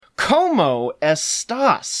Como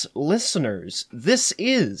estas, listeners? This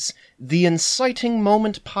is the Inciting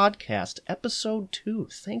Moment Podcast, episode 2.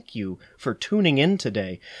 Thank you for tuning in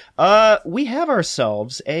today. We have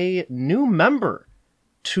ourselves a new member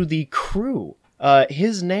to the crew.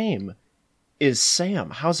 His name is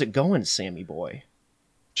Sam. How's it going, Sammy boy?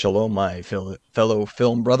 Shalom, my fellow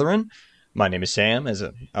film brethren. My name is Sam, as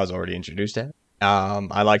I was already introduced at.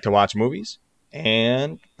 I like to watch movies,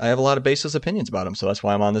 and I have a lot of baseless opinions about them, so that's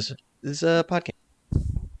why I'm on this podcast.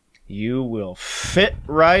 You will fit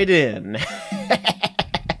right in.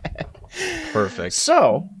 Perfect.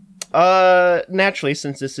 So, naturally,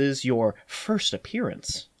 since this is your first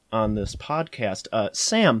appearance on this podcast,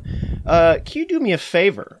 Sam, can you do me a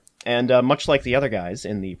favor? And much like the other guys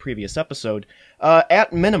in the previous episode,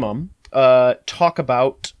 at minimum, talk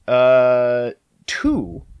about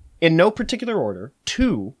two, in no particular order,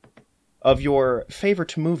 two of your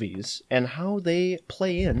favorite movies and how they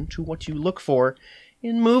play into what you look for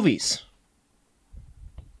in movies.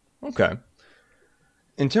 Okay.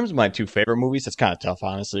 In terms of my two favorite movies, that's kind of tough,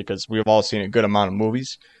 honestly, because we've all seen a good amount of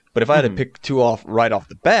movies. But if I had to pick two right off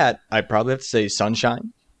the bat, I'd probably have to say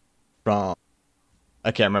Sunshine from...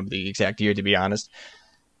 I can't remember the exact year, to be honest.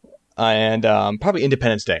 And probably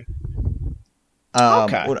Independence Day.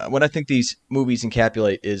 Okay. What I think these movies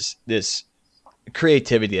encapsulate is this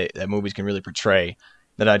creativity that movies can really portray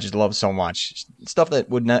that I just love so much. Stuff that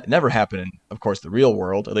would never happen in, of course, the real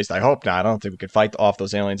world. At least I hope not. I don't think we could fight off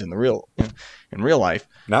those aliens in real life.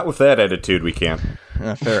 Not with that attitude, we can't.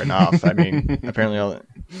 Fair enough. I mean, apparently,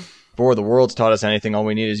 before the world's taught us anything, all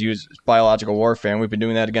we need is use biological warfare, and we've been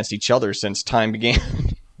doing that against each other since time began.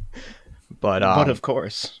 But of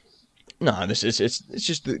course. No, it's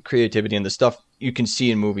just the creativity and the stuff you can see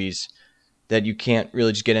in movies that you can't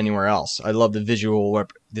really just get anywhere else. I love the visual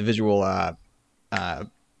what's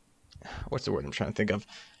the word I'm trying to think of?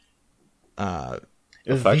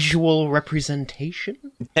 Visual representation?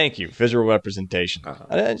 Thank you. Visual representation.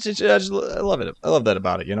 I love it. I love that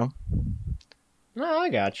about it, you know? No, I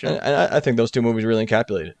got you. I think those two movies really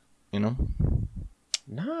encapsulate it, you know?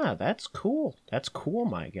 Nah, that's cool. That's cool,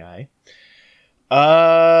 my guy.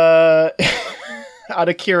 Out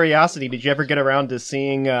of curiosity, did you ever get around to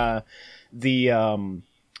seeing the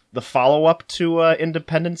follow-up to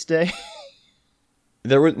Independence Day?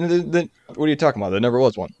 What are you talking about? There never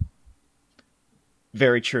was one.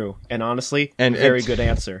 Very true, and honestly, very good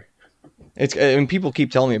answer. And people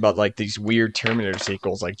keep telling me about like these weird Terminator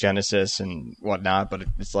sequels, like Genesis and whatnot, but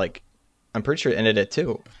it's like I'm pretty sure it ended at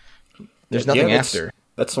 2. There's nothing after.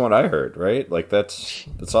 That's what I heard, right? Like that's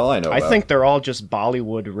all I know. I think they're all just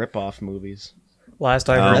Bollywood ripoff movies. Last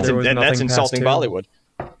I heard, there was nothing that's insulting past 2. Bollywood.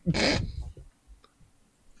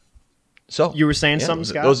 So you were saying something,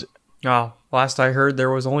 Scott? Last I heard, there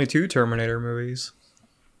was only 2 Terminator movies.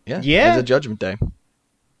 Yeah. It's a Judgment Day.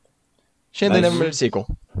 Shame they never made a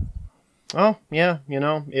sequel. Oh yeah, you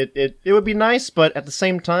know it would be nice, but at the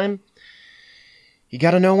same time, you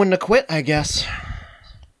got to know when to quit, I guess.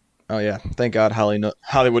 Oh yeah, thank God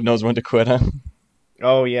Hollywood knows when to quit, huh?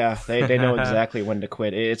 Oh yeah, they know exactly when to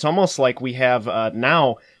quit. It's almost like we have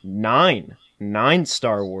now 9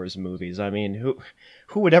 Star Wars movies. I mean,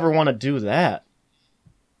 who would ever want to do that?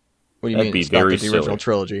 What do you That'd mean? be very the original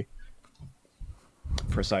trilogy.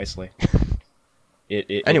 Precisely.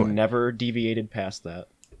 It Anyway. never deviated past that.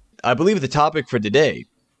 I believe the topic for today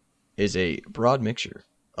is a broad mixture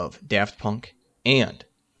of Daft Punk and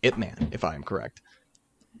Ip Man, if I am correct.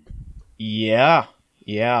 Yeah,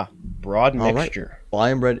 broad mixture. Right. Well,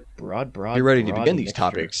 I am ready. Broad. Be ready to begin these mixture.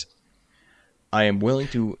 topics. I am willing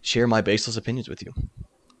to share my baseless opinions with you.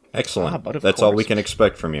 Excellent. But of That's all course. we can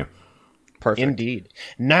expect from you. Perfect. Indeed.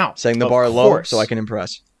 Now, Setting the of bar low course. so I can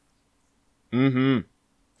impress.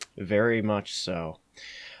 Very much so.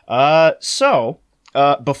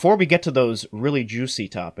 Before we get to those really juicy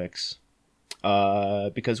topics,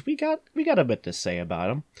 because we got a bit to say about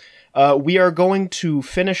them, we are going to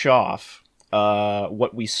finish off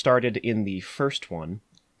what we started in the first one.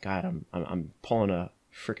 God, I'm pulling a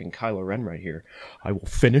freaking Kylo Ren right here. I will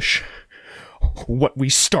finish what we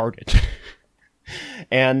started.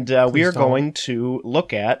 And we are going to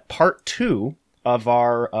look at part 2 of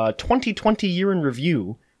our 2020 year in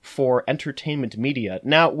review for entertainment media.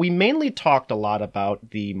 Now, we mainly talked a lot about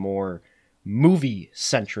the more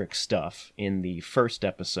movie-centric stuff in the first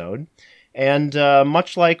episode. And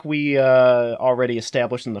much like we already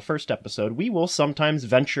established in the first episode, we will sometimes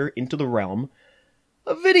venture into the realm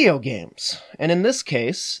of video games. And in this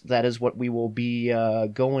case, that is what we will be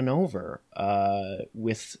going over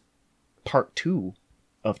with part 2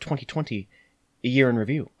 of 2020, a year in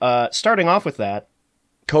review. Starting off with that,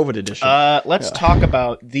 COVID edition. Let's talk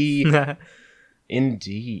about the...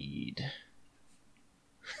 Indeed.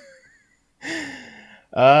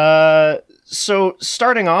 So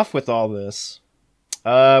starting off with all this,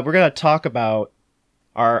 we're going to talk about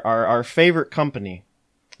our favorite company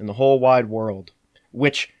in the whole wide world,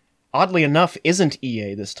 which, oddly enough, isn't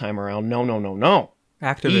EA this time around. No.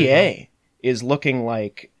 Activision. EA is looking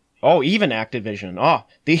like... Oh, even Activision. Oh,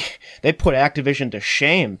 they put Activision to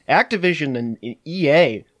shame. Activision and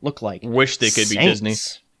EA look like Wish they could saints. be Disney.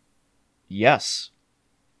 Yes.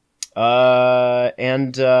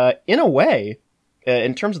 And in a way,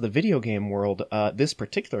 in terms of the video game world, this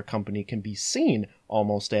particular company can be seen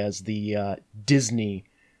almost as the Disney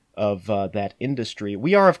of that industry.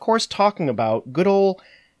 We are, of course, talking about good old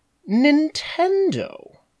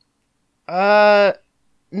Nintendo.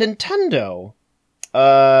 Nintendo,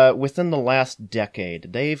 within the last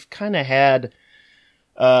decade, they've kind of had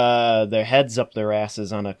their heads up their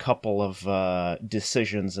asses on a couple of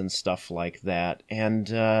decisions and stuff like that. And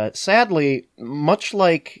sadly, much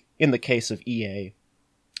like in the case of EA,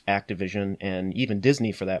 Activision, and even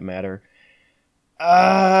Disney for that matter,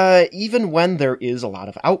 even when there is a lot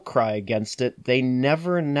of outcry against it, they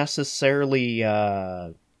never necessarily,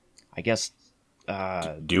 do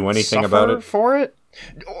anything about it for it,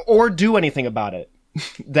 or do anything about it.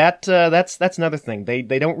 That's another thing.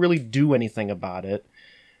 They don't really do anything about it.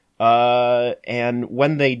 And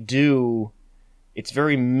when they do, it's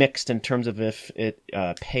very mixed in terms of if it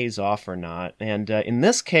pays off or not. And in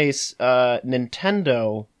this case,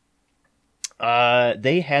 Nintendo,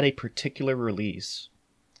 they had a particular release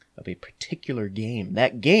of a particular game.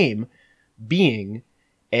 That game being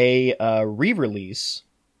a re-release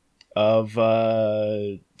of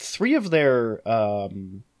 3 of their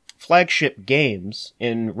flagship games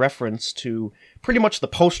in reference to pretty much the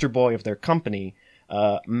poster boy of their company,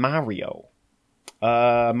 Mario.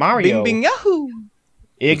 Mario. Bing, bing, yahoo!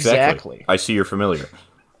 Exactly. I see you're familiar.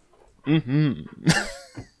 Mm-hmm.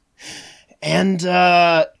 And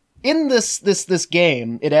in this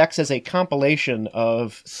game, it acts as a compilation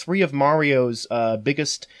of 3 of Mario's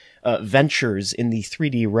biggest ventures in the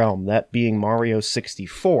 3D realm, that being Mario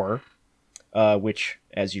 64, which,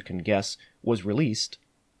 as you can guess, was released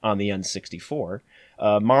on the N64,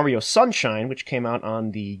 Mario Sunshine, which came out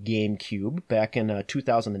on the GameCube back in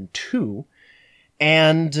 2002,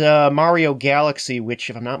 and Mario Galaxy, which,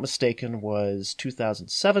 if I'm not mistaken, was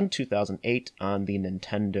 2007, 2008 on the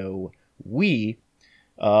Nintendo Wii.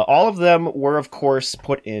 All of them were, of course,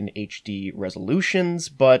 put in HD resolutions,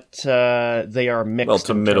 but they are mixed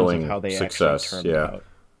in terms of how they success, actually turned out.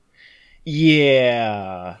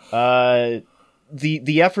 Yeah.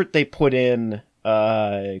 The effort they put in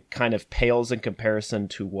kind of pales in comparison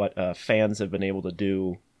to what fans have been able to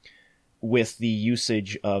do with the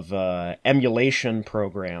usage of emulation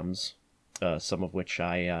programs, some of which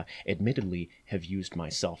I admittedly have used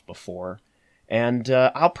myself before, and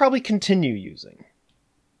I'll probably continue using.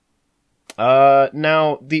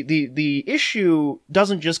 Now, the issue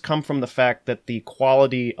doesn't just come from the fact that the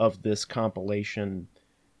quality of this compilation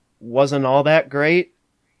wasn't all that great.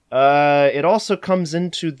 It also comes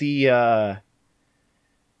into the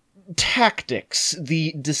tactics,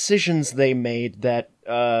 the decisions they made that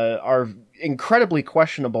are incredibly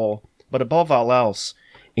questionable, but above all else,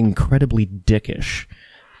 incredibly dickish.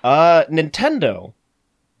 Nintendo,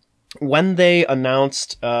 when they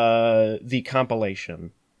announced the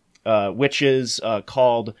compilation, which is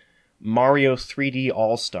called Mario 3D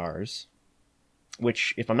All-Stars,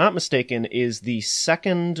 which, if I'm not mistaken, is the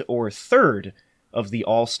second or third of the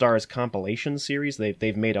All-Stars compilation series.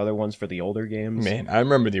 They've made other ones for the older games. Man, I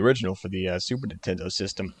remember the original for the Super Nintendo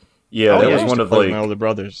system. Yeah, that was one of my older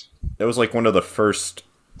brothers. That was like one of the first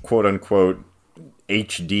quote-unquote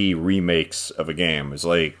HD remakes of a game. It's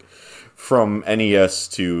like from NES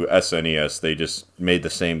to SNES, they just made the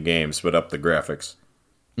same games but up the graphics.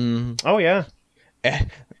 Mm-hmm. Oh yeah,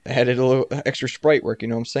 added a little extra sprite work. You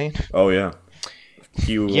know what I'm saying? Oh yeah,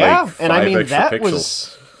 and I mean that pixels.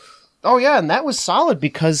 was. Oh yeah, and that was solid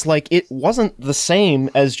because like it wasn't the same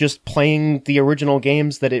as just playing the original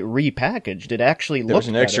games that it repackaged. It actually there looked was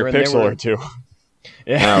an extra better, pixel or two.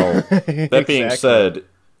 Now, that being said,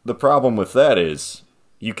 the problem with that is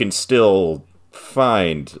you can still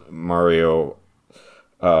find Mario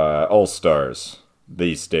All-Stars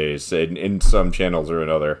these days in some channels or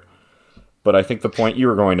another. But I think the point you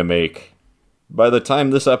were going to make, by the time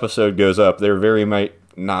this episode goes up, there very might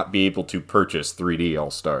not be able to purchase 3D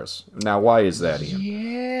All-Stars. Now, why is that, Ian?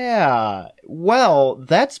 Yeah, well,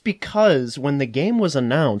 that's because when the game was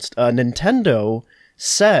announced, Nintendo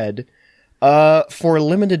said, for a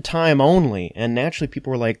limited time only, and naturally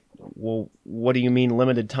people were like, well, what do you mean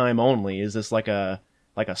limited time only? Is this like a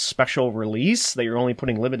special release that you're only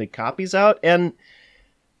putting limited copies out? And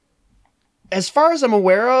as far as I'm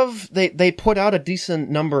aware of, they put out a decent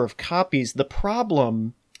number of copies. The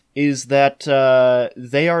problem is that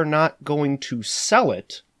they are not going to sell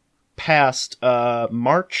it past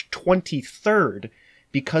March 23rd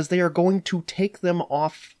because they are going to take them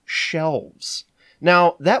off shelves.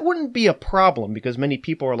 Now, that wouldn't be a problem because many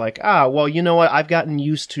people are like, well, you know what? I've gotten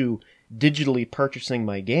used to digitally purchasing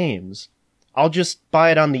my games. I'll just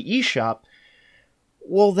buy it on the eShop.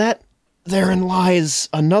 Well, therein lies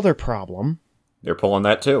another problem. They're pulling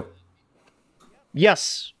that too.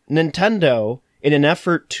 Yes, Nintendo, in an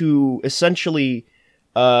effort to essentially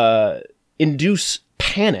induce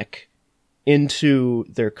panic into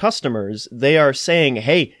their customers, they are saying,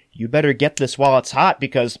 hey, you better get this while it's hot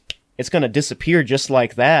because it's going to disappear just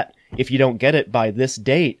like that if you don't get it by this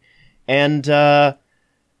date. And I'm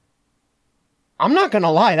not going to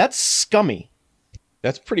lie, that's scummy.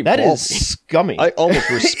 That's pretty That ballsy. is scummy. I almost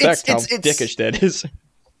respect how dickish that is.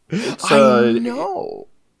 I know.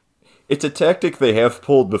 It's a tactic they have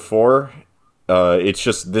pulled before. It's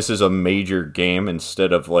just this is a major game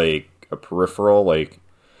instead of like a peripheral. Like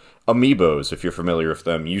Amiibos, if you're familiar with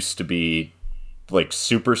them, used to be like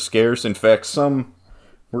super scarce. In fact, some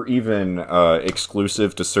were even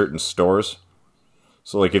exclusive to certain stores.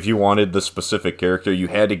 So like if you wanted the specific character, you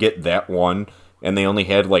had to get that one, and they only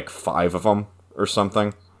had like 5 of them or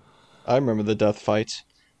something. I remember the death fights.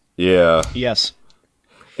 Yeah. Yes.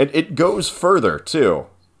 And it goes further, too.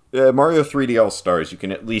 Mario 3D All-Stars, you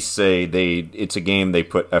can at least say it's a game they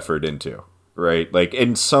put effort into, right? Like,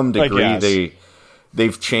 in some degree,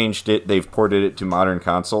 they've changed it, they've ported it to modern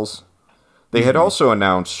consoles. They had also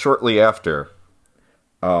announced, shortly after,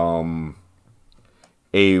 a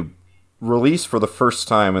release for the first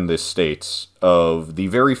time in the States of the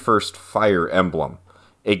very first Fire Emblem,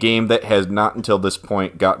 a game that has not until this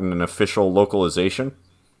point gotten an official localization.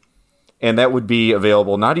 And that would be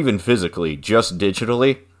available not even physically, just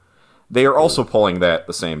digitally. They are also pulling that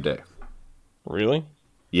the same day. Really?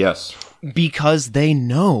 Yes. Because they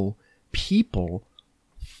know people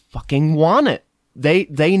fucking want it.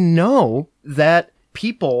 They know that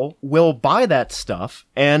people will buy that stuff,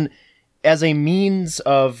 and as a means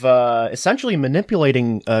of essentially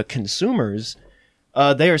manipulating consumers,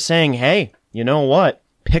 they are saying, hey, you know what?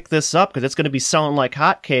 Pick this up because it's going to be selling like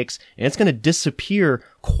hotcakes, and it's going to disappear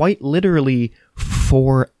quite literally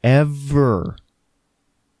forever.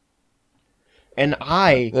 And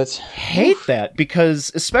I hate that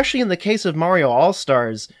because, especially in the case of Mario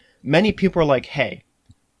All-Stars, many people are like, hey,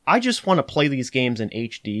 I just want to play these games in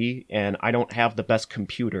HD, and I don't have the best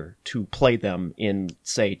computer to play them in,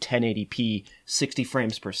 say, 1080p, 60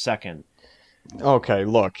 frames per second. Okay,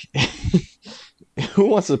 look. Who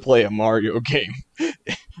wants to play a Mario game?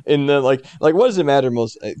 In the like what does it matter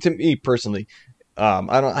most to me personally?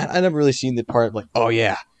 I never really seen the part of like, oh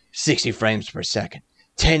yeah, 60 frames per second,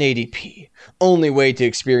 1080p, only way to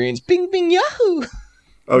experience Bing Bing Yahoo.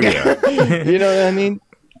 Oh yeah. You know what I mean?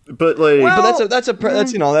 But like, but that's a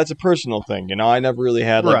personal thing. You know, I never really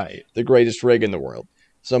had the greatest rig in the world,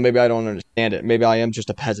 so maybe I don't understand it. Maybe I am just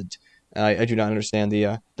a peasant. I do not understand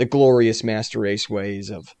the glorious master race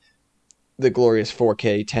ways of the glorious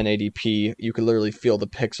 4K 1080p. You can literally feel the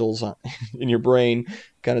pixels in your brain,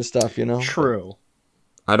 kind of stuff. You know. True.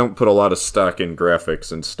 I don't put a lot of stock in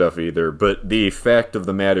graphics and stuff either, but the fact of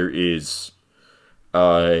the matter is,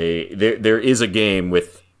 there is a game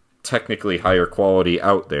with technically higher quality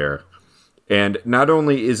out there, and not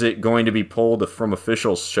only is it going to be pulled from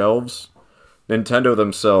official shelves, Nintendo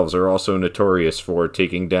themselves are also notorious for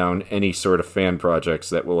taking down any sort of fan projects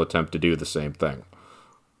that will attempt to do the same thing.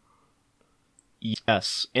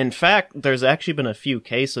 Yes. In fact, there's actually been a few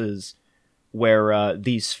cases where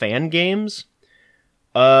these fan games,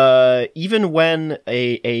 even when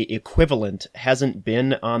a equivalent hasn't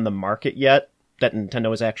been on the market yet that Nintendo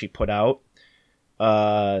has actually put out,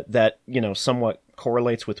 that, you know, somewhat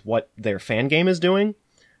correlates with what their fan game is doing,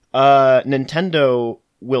 Nintendo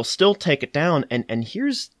will still take it down. And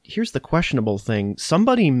here's the questionable thing.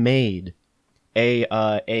 Somebody made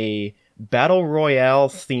a Battle Royale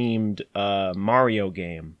themed Mario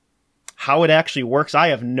game. How it actually works, I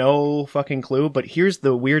have no fucking clue, but here's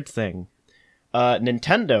the weird thing.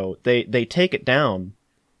 Nintendo, they take it down,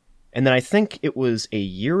 and then I think it was a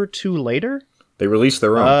year or two later, they released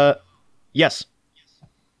their own. Yes.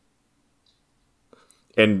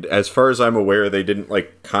 And as far as I'm aware, they didn't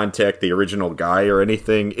like contact the original guy or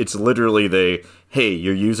anything. It's literally hey,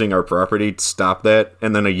 you're using our property, stop that.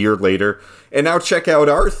 And then a year later, and now check out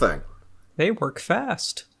our thing. They work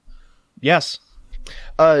fast. Yes.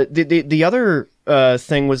 The other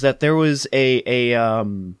thing was that there was a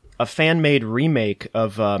fan-made remake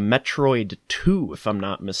of Metroid 2, if I'm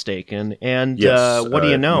not mistaken, and Yes, what do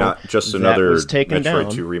you know? Not just that another was taken Metroid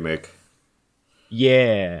down. 2 remake.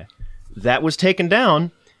 Yeah, that was taken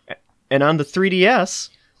down, and on the 3DS,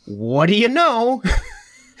 what do you know?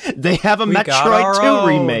 They have a We got Metroid our 2 own.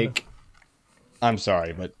 remake. I'm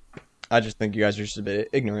sorry, but I just think you guys are just a bit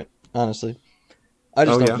ignorant, honestly. I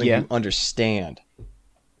just don't think you understand.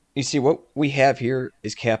 You see, what we have here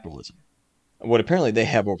is capitalism. What apparently they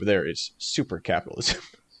have over there is super capitalism.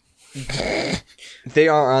 They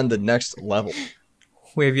are on the next level.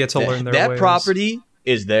 We have yet to learn their That ways. property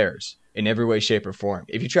is theirs in every way, shape, or form.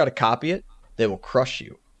 If you try to copy it, they will crush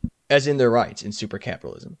you, as in their rights in super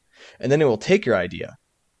capitalism. And then they will take your idea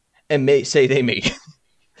and say they made it.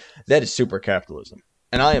 That is super capitalism.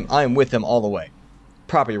 And I am with them all the way.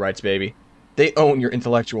 Property rights, baby. They own your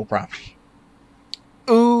intellectual property.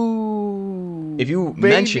 Ooh, If you baby,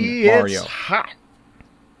 mention Mario, it's hot.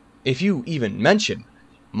 if you even mention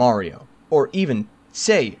Mario, or even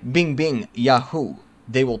say Bing Bing Yahoo,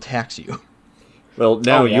 they will tax you. Well,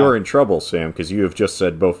 now Oh, yeah. you're in trouble, Sam, because you have just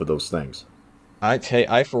said both of those things. I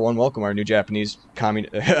for one welcome our new Japanese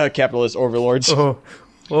capitalist overlords.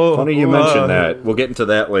 Funny you mention that. We'll get into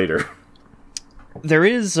that later. There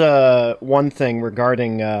is one thing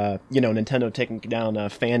regarding Nintendo taking down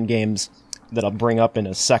fan games that I'll bring up in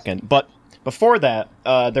a second. But before that,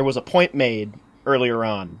 there was a point made earlier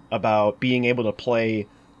on about being able to play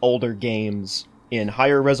older games in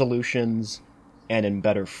higher resolutions and in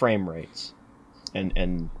better frame rates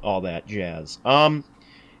and all that jazz.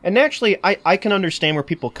 And actually, I can understand where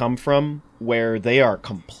people come from, where they are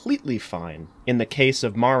completely fine in the case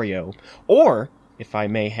of Mario, or, if I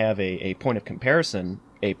may have a point of comparison,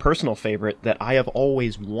 a personal favorite that I have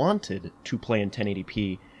always wanted to play in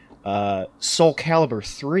 1080p, Soul Calibur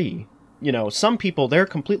 3. You know, some people, they're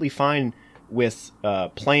completely fine with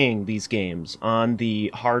playing these games on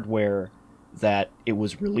the hardware that it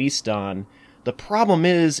was released on. The problem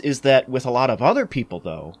is that with a lot of other people,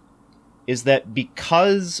 though, is that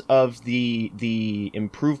because of the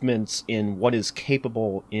improvements in what is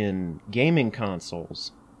capable in gaming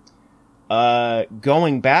consoles,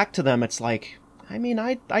 going back to them, it's like, I mean,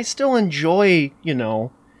 I still enjoy,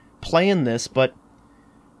 playing this, but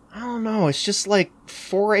I don't know, it's just like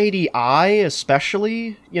 480i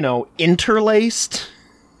especially, interlaced.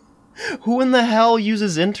 Who in the hell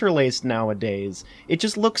uses interlaced nowadays? It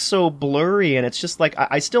just looks so blurry, and it's just like,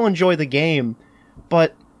 I still enjoy the game,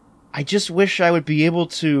 but I just wish I would be able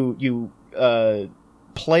to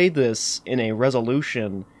play this in a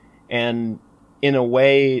resolution and in a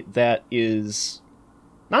way that is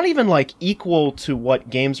not even like equal to what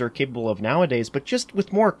games are capable of nowadays, but just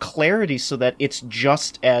with more clarity so that it's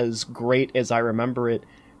just as great as I remember it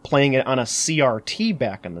playing it on a CRT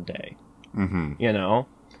back in the day. Mm-hmm.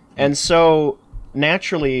 And so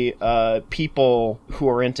naturally, people who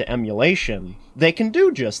are into emulation, they can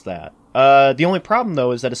do just that. The only problem,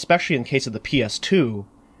 though, is that especially in case of the PS2,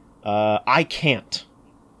 I can't.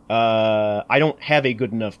 I don't have a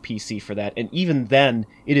good enough PC for that, and even then,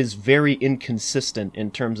 it is very inconsistent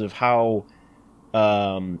in terms of how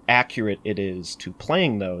accurate it is to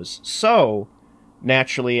playing those. So,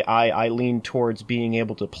 naturally, I lean towards being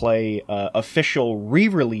able to play official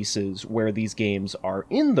re-releases where these games are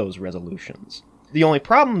in those resolutions. The only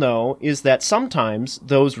problem, though, is that sometimes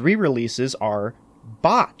those re-releases are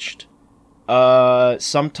botched.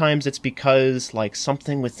 Sometimes it's because, like,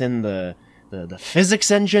 something within the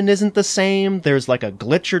physics engine isn't the same. There's, like, a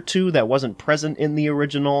glitch or two that wasn't present in the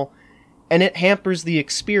original, and it hampers the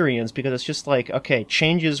experience because it's just like, okay,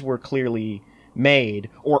 changes were clearly made,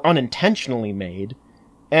 or unintentionally made,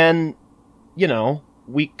 and,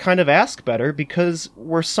 we kind of ask better because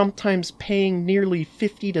we're sometimes paying nearly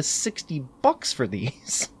 $50 to $60 for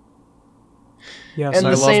these. Yes, And I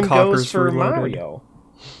the love same Cockers goes for Reloaded. Mario.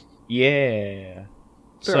 Yeah.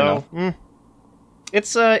 Fair enough.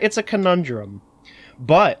 It's a conundrum.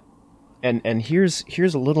 But and here's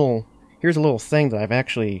a little thing that I've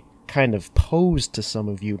actually kind of posed to some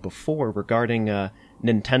of you before regarding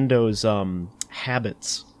Nintendo's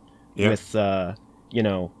habits with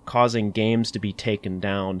causing games to be taken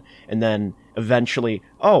down and then eventually,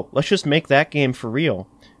 let's just make that game for real.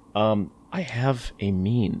 I have a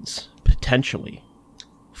means potentially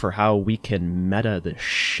for how we can meta the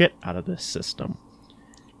shit out of this system.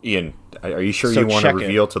 Ian, are you sure So you want to check it.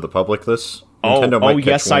 reveal to the public this?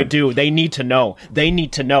 Yes, I do. They need to know.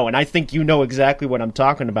 And I think you know exactly what I'm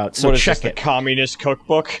talking about. So What is check this, the it. communist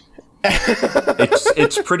cookbook?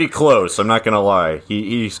 It's pretty close, I'm not going to lie.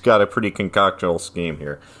 He's got a pretty concoctional scheme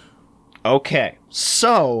here. Okay,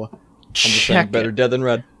 so I'm just check saying, better it. dead than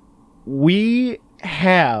red. We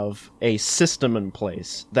have a system in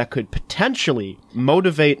place that could potentially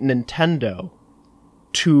motivate Nintendo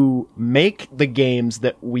to make the games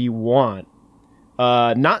that we want.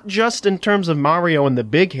 Not just in terms of Mario and the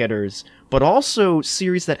big hitters, but also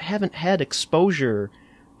series that haven't had exposure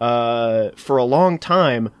for a long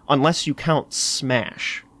time, unless you count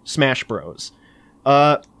Smash Bros.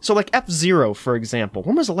 So like F-Zero, for example.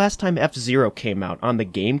 When was the last time F-Zero came out? On the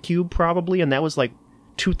GameCube, probably, and that was like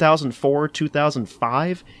 2004,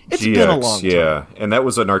 2005? It's GX, been a long time. Yeah, and that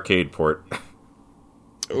was an arcade port.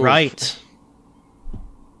 Right. Still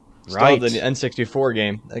Right. the N64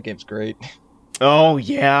 game. That game's great. Oh,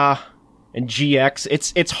 yeah. And GX.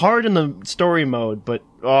 It's hard in the story mode, but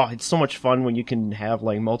it's so much fun when you can have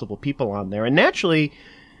like multiple people on there. And naturally,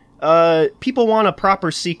 people want a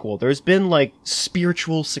proper sequel. There's been like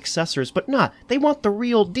spiritual successors, but they want the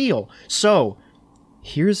real deal. So,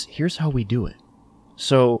 here's how we do it.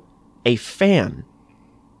 So, a fan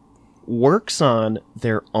works on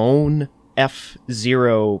their own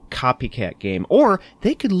F-Zero copycat game, or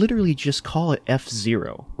they could literally just call it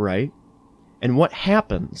F-Zero, right? And what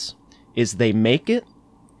happens is they make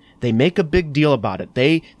a big deal about it.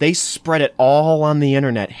 They spread it all on the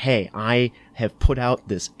internet. Hey, I have put out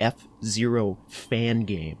this F-Zero fan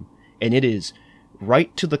game, and it is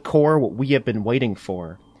right to the core what we have been waiting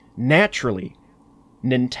for. Naturally,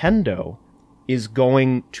 Nintendo is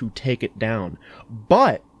going to take it down.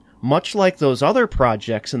 But, much like those other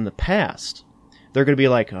projects in the past, they're going to be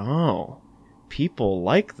like, oh, people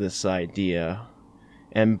like this idea.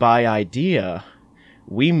 And by idea,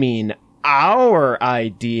 we mean our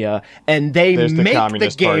idea. And they make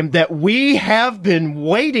the game that we have been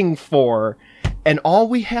waiting for. And all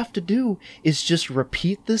we have to do is just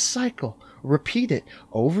repeat this cycle. Repeat it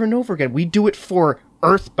over and over again. We do it for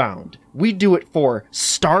Earthbound. We do it for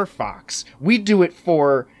Star Fox. We do it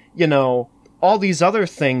for, all these other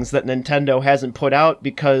things that Nintendo hasn't put out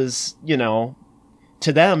because,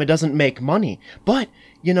 to them it doesn't make money. But,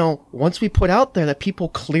 once we put out there that people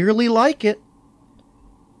clearly like it,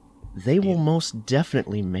 they will most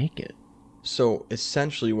definitely make it. So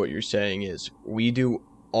essentially what you're saying is we do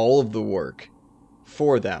all of the work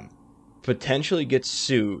for them, potentially get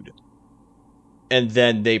sued, and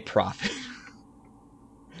then they profit. Okay.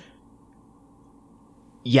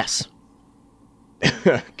 Yes.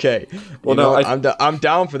 Well, I'm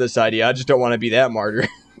down for this idea. I just don't want to be that martyr.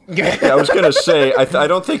 Yeah, I was going to say, I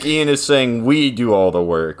don't think Ian is saying we do all the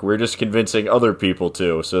work. We're just convincing other people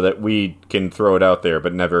to, so that we can throw it out there,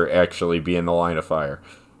 but never actually be in the line of fire.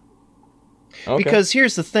 Okay. Because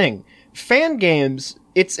here's the thing. Fan games,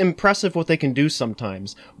 it's impressive what they can do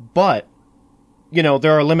sometimes, but,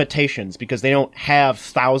 there are limitations because they don't have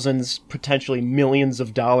thousands, potentially millions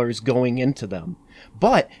of dollars going into them.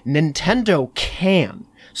 But Nintendo can.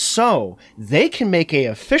 So, they can make an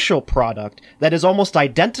official product that is almost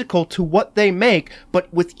identical to what they make,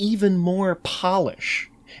 but with even more polish.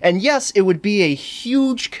 And yes, it would be a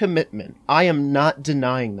huge commitment. I am not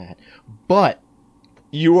denying that. But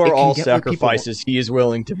you are all sacrifices he is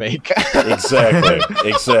willing to make. Exactly.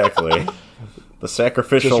 The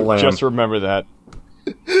sacrificial lamb. Just remember that.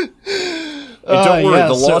 And don't worry,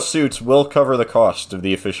 the lawsuits will cover the cost of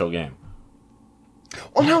the official game.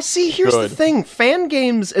 Well, now, see, here's the thing. Fan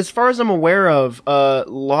games, as far as I'm aware of,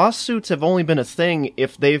 lawsuits have only been a thing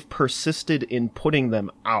if they've persisted in putting them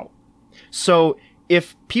out. So,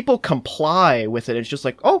 if people comply with it, it's just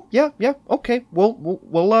like, oh, yeah, okay,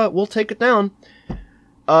 we'll take it down.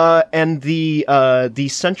 And the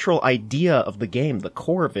central idea of the game, the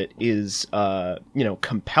core of it, is,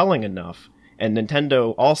 compelling enough. And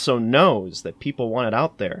Nintendo also knows that people want it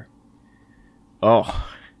out there. Oh,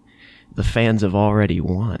 the fans have already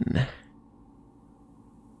won.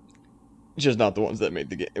 Just not the ones that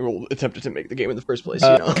made the game, or attempted to make the game in the first place,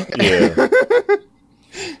 Yeah.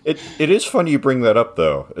 It is funny you bring that up,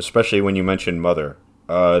 though, especially when you mention Mother.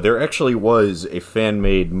 There actually was a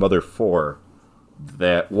fan-made Mother 4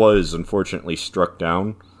 that was unfortunately struck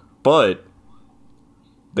down, but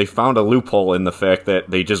they found a loophole in the fact that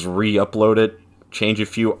they just re-upload it, change a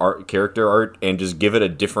few character art, and just give it a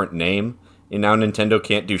different name. And now Nintendo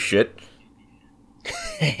can't do shit.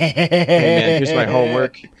 Hey man, here's my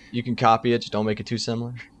homework. You can copy it, just don't make it too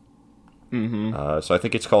similar. Mm-hmm. So I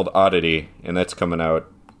think it's called Oddity, and that's coming out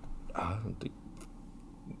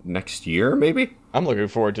next year, maybe? I'm looking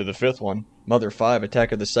forward to the 5th one. Mother 5,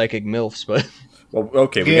 Attack of the Psychic MILFs, but... Well,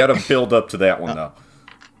 okay, we gotta build up to that one, though.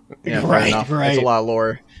 Yeah, right. It's a lot of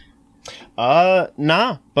lore.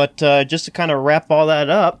 Nah, but just to kind of wrap all that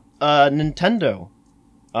up, Nintendo.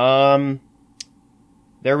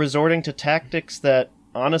 They're resorting to tactics that,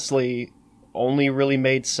 honestly, only really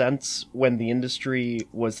made sense when the industry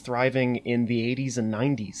was thriving in the 80s and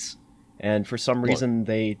 90s. And for some reason,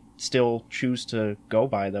 they still choose to go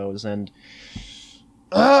by those. And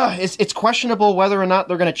it's questionable whether or not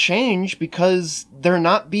they're going to change because they're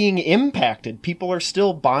not being impacted. People are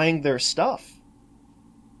still buying their stuff.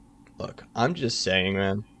 Look, I'm just saying,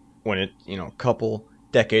 man, when a couple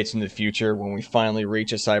decades in the future, when we finally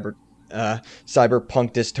reach a cyberpunk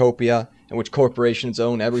dystopia in which corporations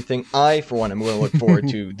own everything, I, for one, am going to look forward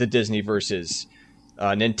to the Disney versus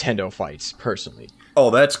Nintendo fights, personally. Oh,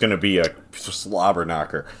 that's going to be a slobber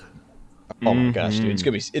knocker. Oh my gosh, dude,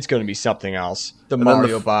 it's gonna be something else. The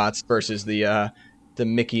Mario bots versus the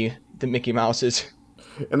Mickey Mouses.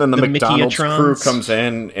 And then the McDonald's crew comes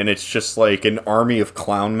in, and it's just like an army of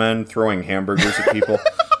clown men throwing hamburgers at people.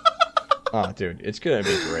 Oh, dude, it's gonna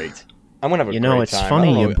be great. I'm gonna have a great time. It's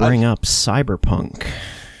funny you bring up Cyberpunk.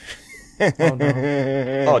 Oh,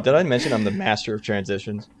 no. Oh, did I mention I'm the master of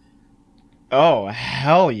transitions? Oh,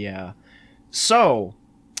 hell yeah. So,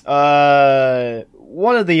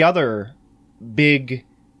 one of the other big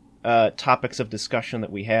topics of discussion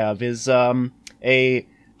that we have is a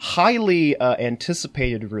highly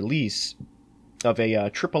anticipated release of a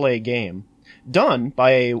AAA game done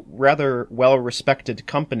by a rather well-respected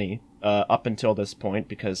company up until this point,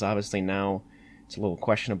 because obviously now it's a little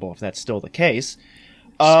questionable if that's still the case.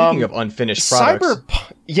 Speaking of unfinished products.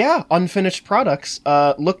 Unfinished products.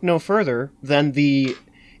 Look no further than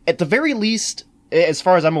at the very least, as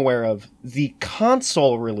far as I'm aware of, the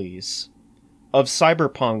console release of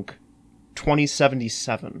Cyberpunk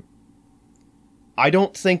 2077. I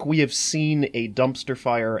don't think we have seen a dumpster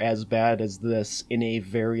fire as bad as this in a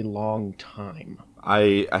very long time.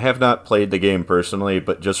 I have not played the game personally,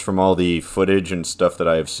 but just from all the footage and stuff that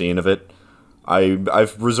I have seen of it,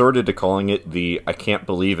 I've resorted to calling it I can't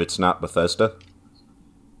believe it's not Bethesda.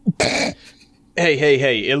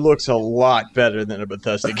 Hey, it looks a lot better than a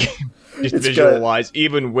Bethesda game. Just visual-wise,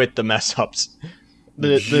 even with the mess-ups.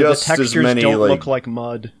 The textures don't look like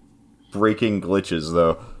mud. Breaking glitches,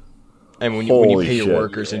 though. And when you pay your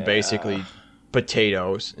workers in basically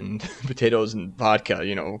potatoes and vodka,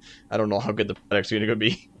 I don't know how good the product's going to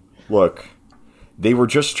be. Look, they were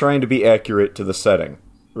just trying to be accurate to the setting,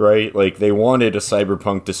 right? Like, they wanted a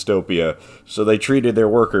cyberpunk dystopia, so they treated their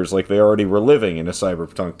workers like they already were living in a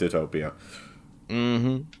cyberpunk dystopia.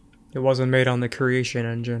 Mm-hmm. It wasn't made on the creation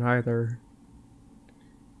engine either.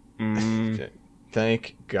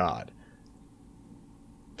 Thank God.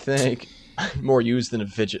 More used than a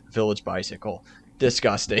village bicycle.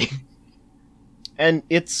 Disgusting. And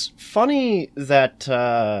it's funny that,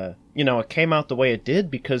 it came out the way it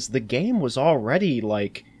did because the game was already,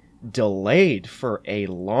 delayed for a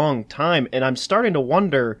long time. And I'm starting to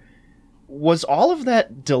wonder, was all of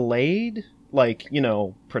that delayed,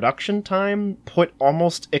 production time put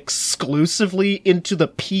almost exclusively into the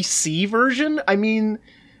PC version? I mean,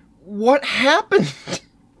 what happened?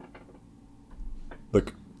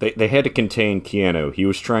 Look, they had to contain Keanu. He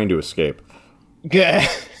was trying to escape.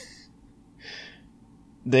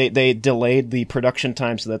 They delayed the production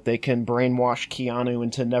time so that they can brainwash Keanu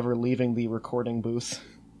into never leaving the recording booth.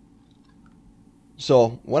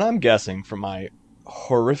 So, what I'm guessing from my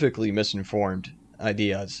horrifically misinformed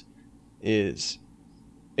ideas is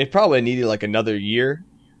it probably needed another year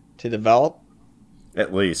to develop.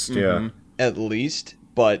 At least, yeah. At least,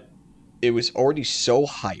 but it was already so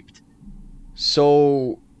hyped,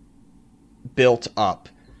 so built up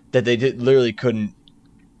that they literally couldn't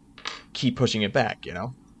keep pushing it back.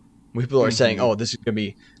 People are saying, "Oh, this is gonna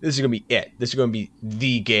be it. This is gonna be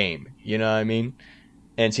the game." You know what I mean?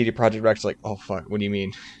 And CD Projekt Red's like, "Oh fuck, what do you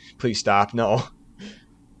mean? Please stop! No,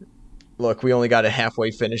 look, we only got it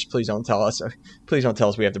halfway finished. Please don't tell us. Please don't tell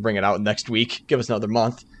us we have to bring it out next week. Give us another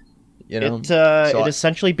month." It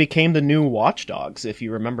essentially became the new Watch Dogs, if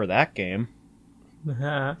you remember that game.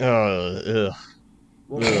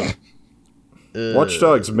 Watch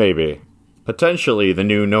Dogs, maybe. Potentially the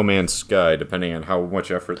new No Man's Sky, depending on how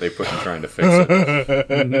much effort they put in trying to fix it.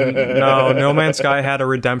 No Man's Sky had a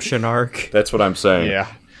redemption arc. That's what I'm saying.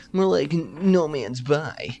 Yeah. More like No Man's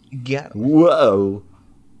By. Got him. Whoa.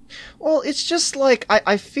 Well, it's just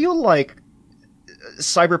I feel like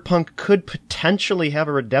Cyberpunk could potentially have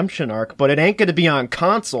a redemption arc, but it ain't going to be on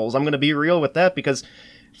consoles. I'm going to be real with that, because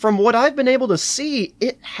from what I've been able to see,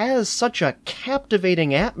 it has such a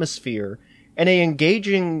captivating atmosphere and a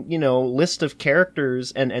engaging, list of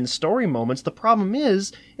characters and story moments. The problem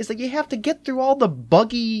is that you have to get through all the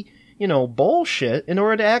buggy, bullshit in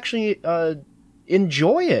order to actually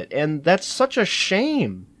enjoy it, and that's such a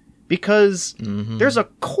shame, because there's a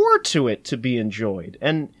core to it to be enjoyed,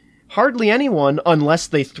 and hardly anyone, unless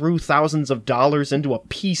they threw thousands of dollars into a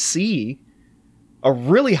PC, a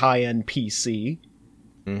really high-end PC,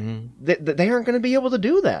 they aren't going to be able to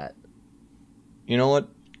do that. You know what?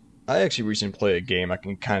 I actually recently played a game I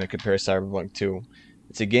can kind of compare Cyberpunk to.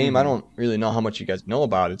 It's a game I don't really know how much you guys know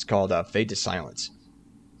about. It's called Fate to Silence.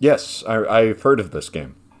 Yes, I've heard of this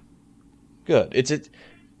game. Good.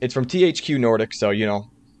 It's from THQ Nordic, so your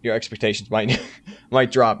expectations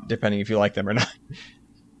might drop depending if you like them or not.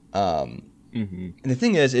 And the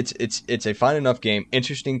thing is, it's a fine enough game,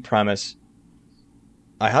 interesting premise.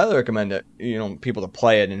 I highly recommend it, people to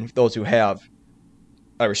play it, and those who have,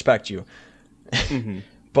 I respect you.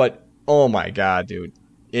 But oh my god, dude,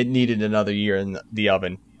 it needed another year in the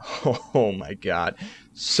oven. Oh my god,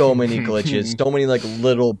 so many glitches, so many like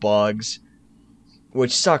little bugs,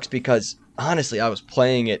 which sucks because honestly, I was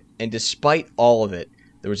playing it, and despite all of it,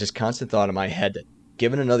 there was this constant thought in my head that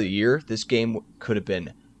given another year, this game could have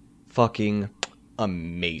been fucking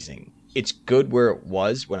amazing. It's good where it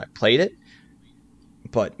was when I played it,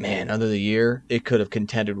 but man, under the year, it could have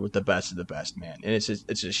contended with the best of the best, man. And it's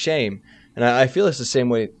a shame. And I feel it's the same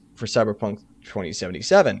way for Cyberpunk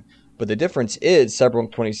 2077. But the difference is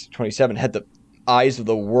Cyberpunk 2077 had the eyes of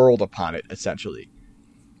the world upon it, essentially.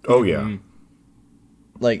 Oh, yeah.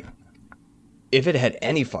 Like, if it had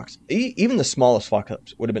any fucks, even the smallest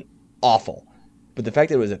fuck-ups would have been awful. But the fact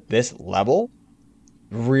that it was at this level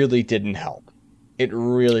really didn't help. It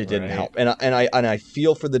really didn't help. And I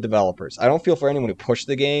feel for the developers. I don't feel for anyone who pushed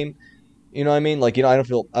the game. You know what I mean? Like, I don't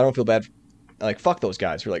feel bad. Like, fuck those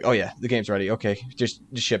guys who are like, oh yeah, the game's ready. Okay, just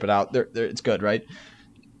ship it out. It's good, right?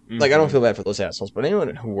 Like, I don't feel bad for those assholes. But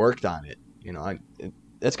anyone who worked on it,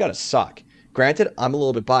 that's got to suck. Granted, I'm a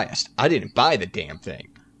little bit biased. I didn't buy the damn thing.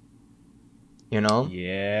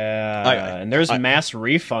 Yeah. And there's mass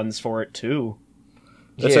refunds for it, too.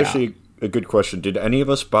 That's actually a good question. Did any of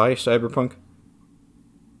us buy Cyberpunk?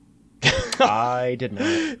 I did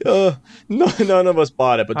not. No, none of us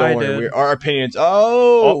bought it, but don't worry. Our opinions.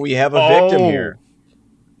 We have a victim here.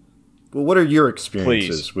 Well, what are your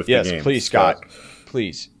experiences with the game? Yes, please, Scott.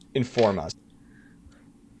 Please, inform us.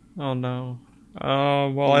 Oh, no.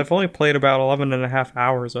 Well, I've only played about 11 and a half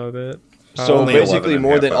hours of it. So basically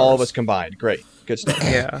more than all of us combined. Great. Good stuff.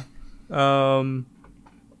 Yeah.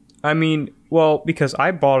 I mean, well, because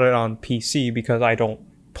I bought it on PC because I don't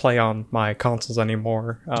play on my consoles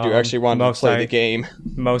anymore. Do you actually want to play the game?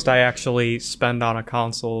 Most I actually spend on a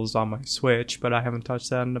console is on my Switch, but I haven't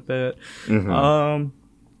touched that in a bit.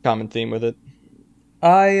 Common theme with it.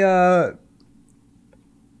 I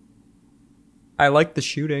like the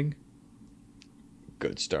shooting.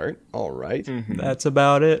 Good start. All right. That's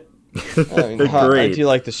about it. Great. Do you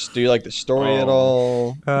like the story at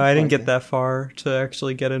all? I didn't get that far to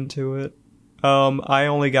actually get into it. I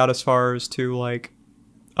only got as far as to like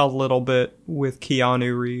a little bit with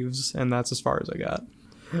Keanu Reeves, and that's as far as I got.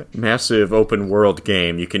 Massive open world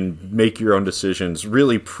game. You can make your own decisions.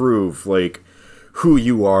 Really prove like who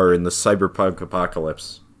you are in the cyberpunk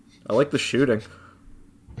apocalypse. I like the shooting.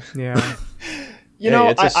 Yeah.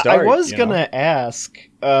 I was gonna ask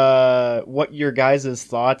what your guys'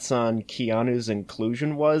 thoughts on Keanu's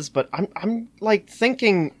inclusion was, but I'm like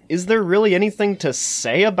thinking, is there really anything to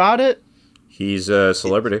say about it? He's a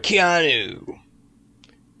celebrity. Keanu.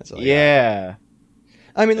 That's all yeah.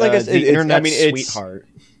 I mean, like the internet sweetheart.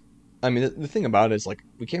 I mean, the thing about it is like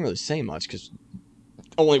we can't really say much because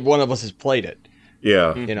only one of us has played it.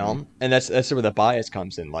 Yeah. And that's where the bias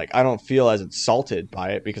comes in. Like, I don't feel as insulted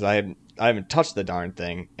by it because I haven't touched the darn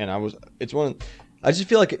thing, and I just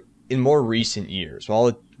feel like in more recent years, with all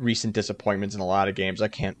the recent disappointments in a lot of games, I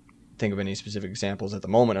can't think of any specific examples at the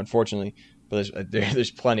moment, unfortunately, but there's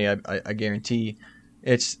plenty. I guarantee.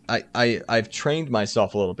 I've trained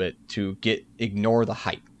myself a little bit to ignore the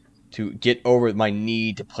hype, to get over my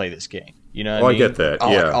need to play this game. You know what I mean? I get that.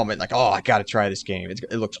 I got to try this game.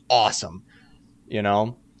 It looks awesome.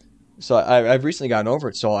 So I've recently gotten over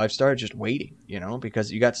it, so I've started just waiting,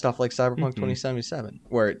 because you got stuff like Cyberpunk 2077,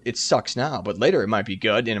 where it sucks now, but later it might be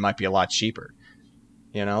good, and it might be a lot cheaper,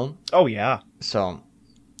 Oh, yeah. So...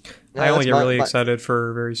 I only get really excited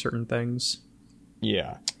for very certain things.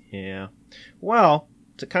 Yeah. Yeah. Well,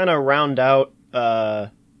 to kind of round out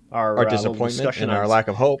our disappointment and our lack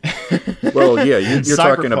of hope. Well, yeah, you're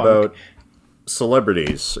talking about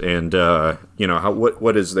celebrities, and,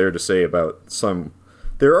 what is there to say about some...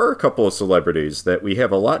 There are a couple of celebrities that we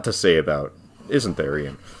have a lot to say about, isn't there,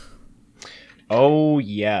 Ian? Oh,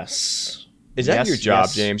 yes. Is that your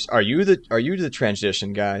job, James? Are you the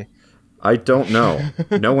transition guy? I don't know.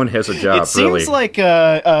 No one has a job, It seems really.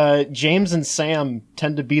 like James and Sam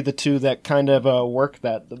tend to be the two that kind of work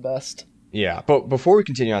that the best. Yeah, but before we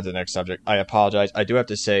continue on to the next subject, I apologize. I do have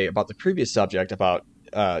to say about the previous subject about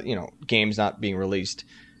games not being released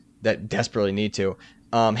that desperately need to.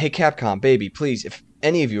 Hey, Capcom, baby, please, if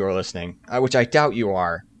any of you are listening, which I doubt you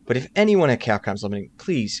are, but if anyone at Capcom's listening,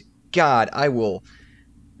 please, God,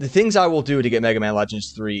 the things I will do to get Mega Man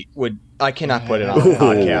Legends 3 I cannot put it on a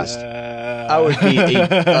podcast. I would be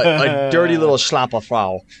a dirty little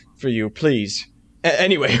schlapperfrau for you, please.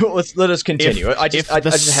 Anyway, let us continue. If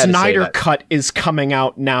the Snyder Cut is coming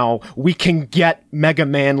out now, we can get Mega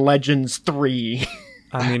Man Legends 3.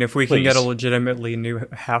 I mean, if we can get a legitimately new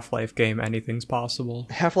Half-Life game, anything's possible.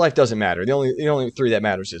 Half-Life doesn't matter. The only 3 that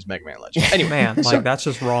matters is Mega Man Legends. Anyway, man, that's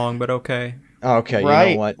just wrong, but okay. Okay, right,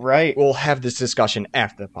 you know what? Right. We'll have this discussion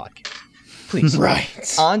after the podcast. Please.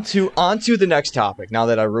 Right. On to the next topic, now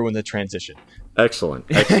that I ruined the transition. Excellent.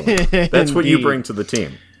 That's what you bring to the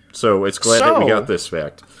team. So it's glad that we got this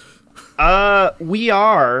fact. We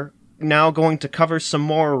are now going to cover some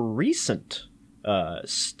more recent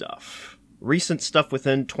stuff. Recent stuff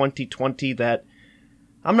within 2020 that,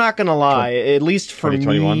 I'm not going to lie, at least for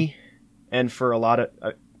me and for a lot of...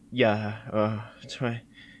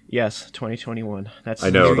 Yes, 2021. I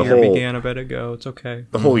know, the whole began a bit ago. It's okay.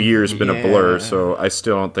 The whole year's been a blur, so I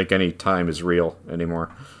still don't think any time is real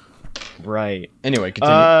anymore. Right. Anyway,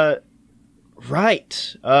 continue.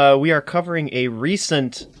 Right. We are covering a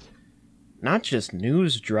recent, not just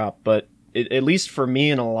news drop, but at least for me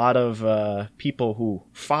and a lot of people who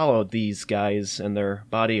followed these guys and their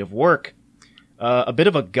body of work, a bit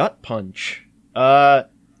of a gut punch.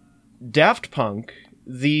 Daft Punk,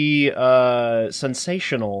 the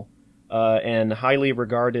sensational and highly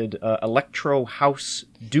regarded electro house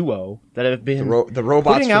duo that have been the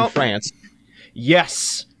robots from France.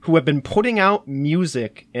 Yes, who have been putting out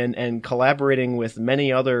music and collaborating with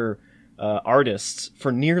many other artists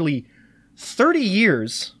for nearly 30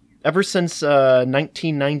 years, ever since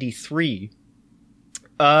 1993.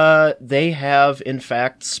 They have, in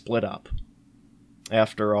fact, split up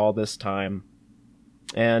after all this time.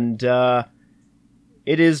 And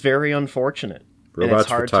it is very unfortunate. Robots and it's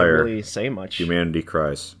hard retire. to really say much. Humanity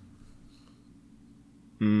cries.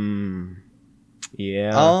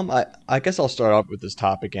 Yeah. I guess I'll start off with this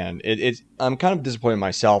topic, and I'm kind of disappointed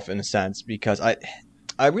myself in a sense because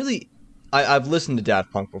I've listened to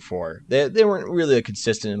Daft Punk before. They weren't really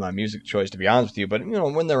consistent in my music choice, to be honest with you, but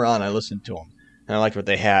when they're on, I listened to them and I liked what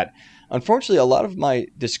they had. Unfortunately, a lot of my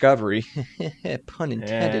discovery, pun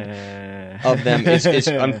intended, of them is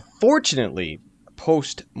unfortunately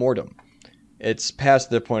post-mortem. It's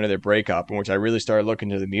past the point of their breakup, in which I really started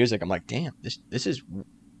looking into the music. I'm like, damn, this is...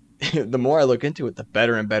 the more I look into it, the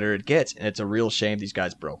better and better it gets, and it's a real shame these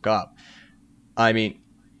guys broke up. I mean,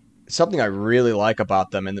 something I really like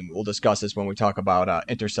about them, and we'll discuss this when we talk about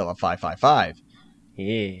Interstella 555,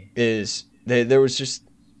 is there was just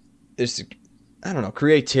this, I don't know,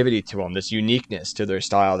 creativity to them, this uniqueness to their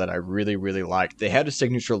style that I really, really liked. They had a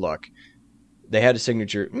signature look. They had a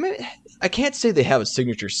signature... I can't say they have a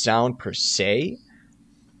signature sound per se,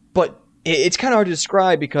 but it's kind of hard to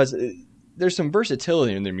describe because... there's some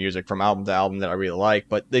versatility in their music from album to album that I really like,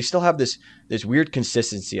 but they still have this weird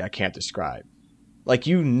consistency I can't describe. Like,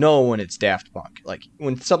 when it's Daft Punk. Like,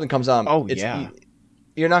 when something comes on,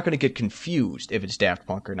 you're not going to get confused if it's Daft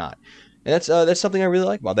Punk or not. And that's something I really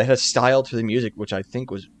like about them. They had a style to the music which I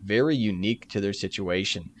think was very unique to their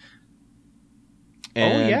situation.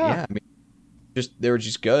 And, I mean, they were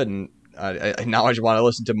just good, and now I just want to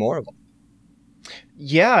listen to more of them.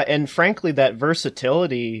 Yeah, and frankly, that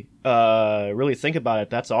versatility, really think about it,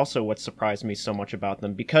 that's also what surprised me so much about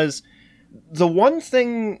them, because the one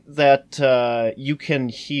thing that you can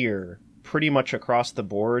hear pretty much across the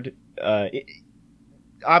board,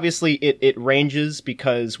 obviously it ranges,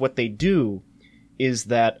 because what they do is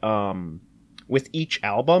that with each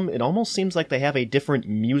album, it almost seems like they have a different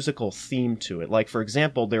musical theme to it. Like, for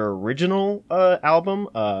example, their original album,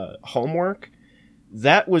 Homework,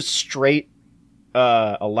 that was straight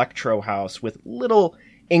electro house with little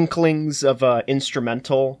inklings of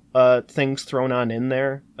instrumental things thrown on in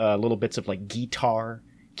there, little bits of like guitar,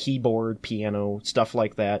 keyboard, piano, stuff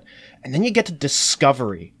like that. And then you get to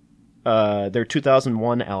Discovery, their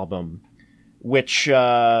 2001 album, which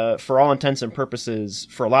for all intents and purposes,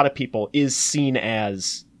 for a lot of people, is seen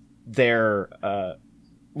as their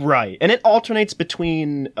right. And it alternates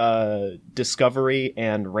between Discovery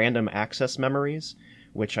and Random Access Memories,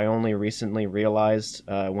 which I only recently realized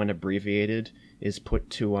when abbreviated is put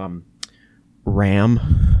to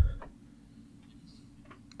RAM.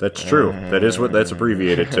 That's true. That is what that's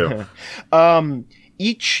abbreviated to.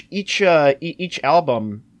 Each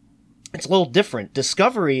album, it's a little different.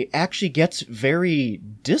 Discovery actually gets very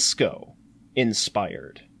disco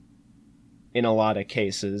inspired in a lot of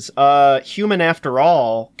cases. Human After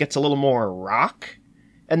All gets a little more rock,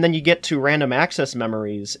 and then you get to Random Access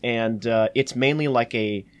Memories, and it's mainly like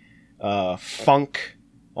a funk,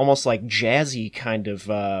 almost like jazzy kind of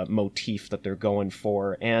motif that they're going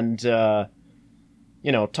for. And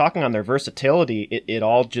talking on their versatility, it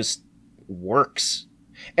all just works.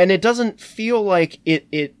 And it doesn't feel like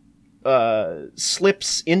it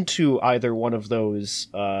slips into either one of those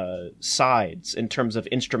sides in terms of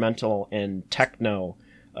instrumental and techno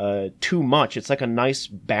too much. It's like a nice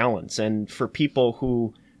balance. And for people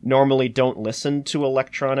who normally don't listen to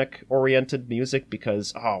electronic-oriented music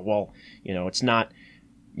because, it's not,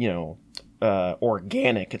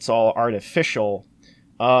 organic, it's all artificial,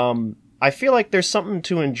 I feel like there's something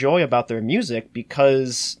to enjoy about their music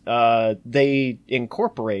because they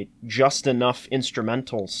incorporate just enough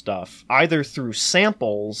instrumental stuff, either through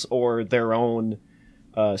samples or their own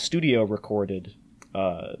studio-recorded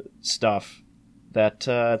stuff that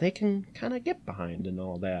they can kind of get behind and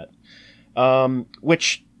all that.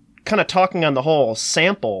 Which, kind of talking on the whole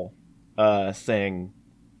sample thing,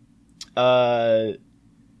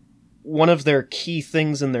 one of their key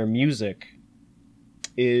things in their music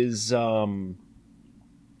is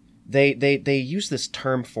they use this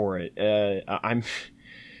term for it. I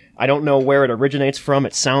don't know where it originates from.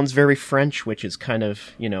 It sounds very French, which is kind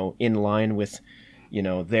of in line with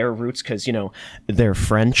their roots because they're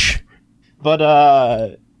French.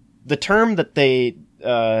 But the term that they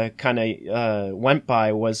kind of went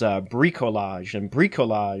by was bricolage, and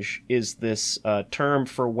bricolage is this term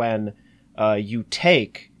for when you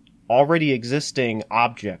take already existing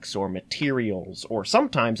objects or materials or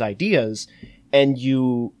sometimes ideas and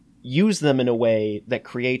you use them in a way that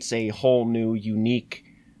creates a whole new unique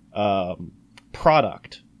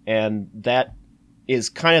product, and that is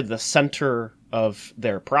kind of the center of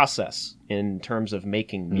their process in terms of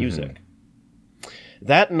making music. Mm-hmm.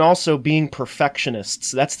 That and also being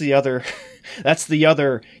perfectionists. That's the other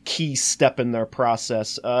key step in their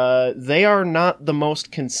process. They are not the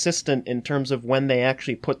most consistent in terms of when they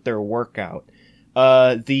actually put their work out.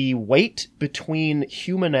 The wait between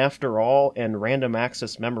Human After All and Random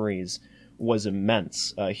Access Memories was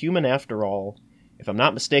immense. Human After All, if I'm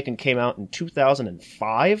not mistaken, came out in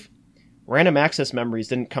 2005. Random Access Memories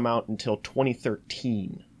didn't come out until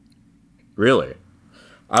 2013. Really?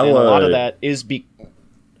 And a lot of that is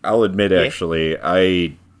I'll admit, actually,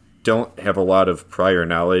 I don't have a lot of prior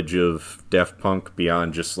knowledge of Daft Punk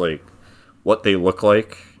beyond just, like, what they look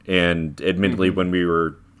like. And admittedly, when we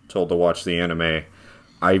were told to watch the anime,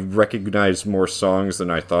 I recognized more songs than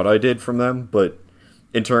I thought I did from them. But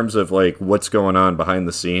in terms of, like, what's going on behind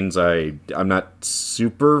the scenes, I'm not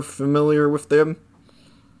super familiar with them.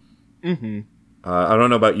 Mm-hmm. I don't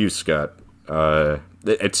know about you, Scott.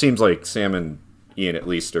 It seems like Sam and Ian, at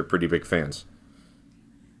least, are pretty big fans.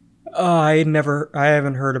 I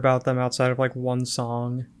haven't heard about them outside of like one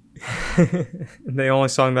song. The only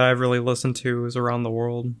song that I've really listened to is Around the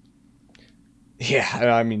World. Yeah,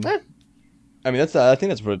 I think that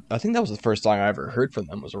was the first song I ever heard from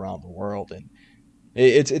them was Around the World, and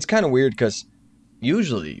it's kind of weird because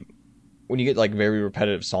usually when you get like very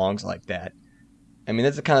repetitive songs like that, I mean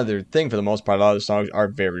that's kind of their thing for the most part. A lot of the songs are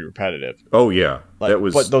very repetitive. Oh yeah, but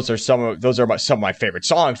those are some of my favorite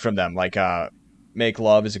songs from them. Like Make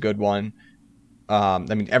Love is a good one. I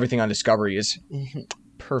mean everything on Discovery is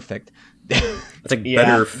perfect. I think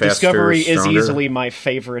Better, Faster, Discovery Stronger is easily my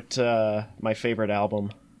favorite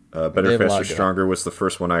album. Better, Faster, Stronger was the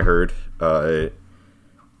first one I heard. That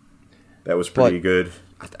was pretty good.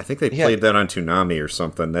 I think they played that on Toonami or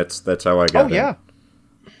something. That's how I got it. Oh yeah.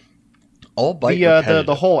 All Bite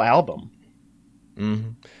the whole album.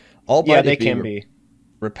 Mm-hmm. All Bite they can be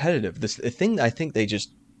repetitive. The thing I think they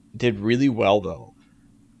just did really well though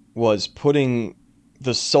was putting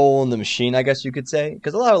the soul in the machine, I guess you could say,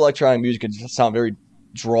 because a lot of electronic music can sound very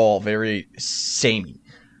drawl, very samey,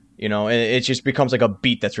 and it just becomes like a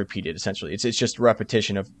beat that's repeated. Essentially, it's just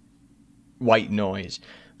repetition of white noise.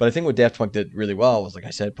 But I think what Daft Punk did really well was, like I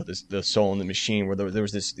said, put the soul in the machine, where there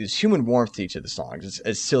was this human warmth to each of the songs.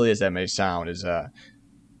 As silly as that may sound,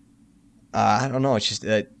 I don't know. It's just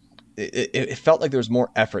that it felt like there was more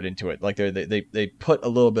effort into it. Like they put a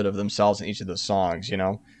little bit of themselves in each of those songs.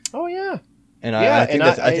 Oh yeah. And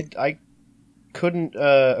I couldn't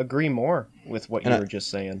agree more with what you were just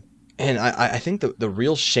saying. And I think the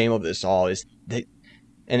real shame of this all is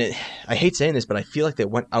I hate saying this, but I feel like they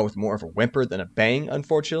went out with more of a whimper than a bang,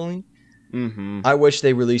 unfortunately. I wish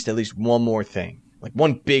they released at least one more thing, like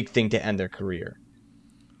one big thing to end their career.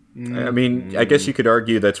 I mean, I guess you could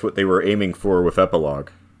argue that's what they were aiming for with Epilogue,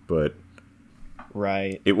 but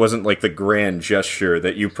right. It wasn't like the grand gesture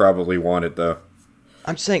that you probably wanted, though.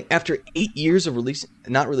 I'm saying after 8 years of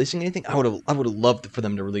not releasing anything, I would have loved for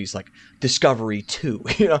them to release like Discovery 2,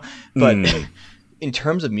 you know. But in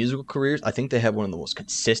terms of musical careers, I think they have one of the most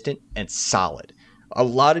consistent and solid. A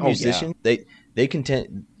lot of musicians they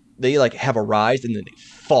like have a rise and then they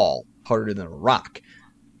fall harder than a rock,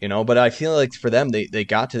 you know. But I feel like for them, they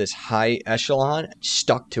got to this high echelon,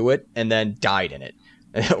 stuck to it, and then died in it.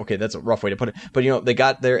 Okay, that's a rough way to put it, but you know, they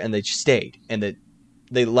got there and they stayed, and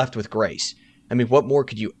they left with grace. I mean, what more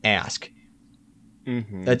could you ask? You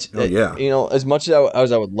know, as much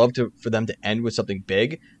as I would love for them to end with something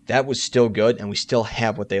big, that was still good, and we still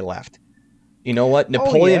have what they left. You know what?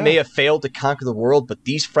 Napoleon may have failed to conquer the world, but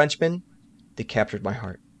these Frenchmen, they captured my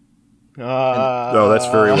heart. That's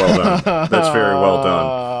very well done. That's very well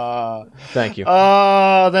done. Thank you.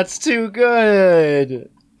 Oh, that's too good.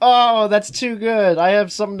 Oh, that's too good. I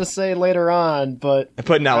have something to say later on, but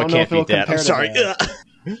now I can't beat that. I'm sorry.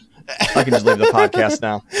 I can just leave the podcast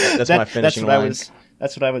now. That's my finishing line.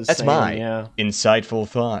 That's what I was saying. That's my insightful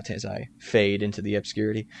thought as I fade into the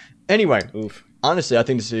obscurity. Anyway, honestly, I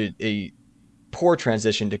think this is a poor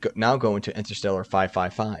transition to now go into Interstellar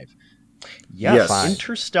 555. Yes.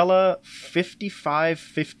 Interstella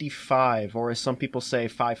 5555, or as some people say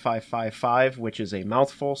 5555, which is a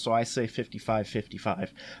mouthful, so I say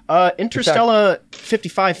 5555. Interstella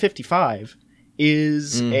 5555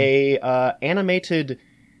 is a animated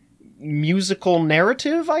musical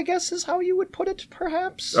narrative, I guess is how you would put it,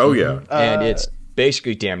 perhaps. Oh, yeah. And it's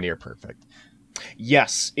basically damn near perfect.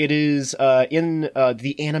 Yes, it is in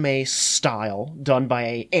the anime style, done by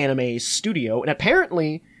an anime studio, and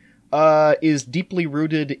apparently is deeply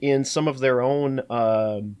rooted in some of their own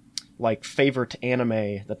like favorite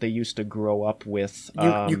anime that they used to grow up with.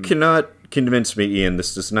 You cannot convince me, Ian,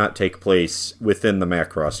 this does not take place within the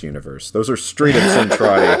Macross universe. Those are straight up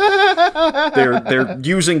Centrati. They're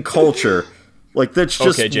using culture. Like, that's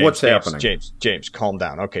just what's happening. James, calm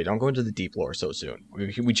down. Okay, don't go into the deep lore so soon.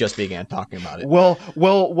 We just began talking about it. We'll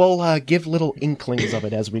give little inklings of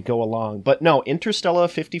it as we go along. But no, Interstella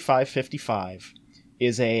 5555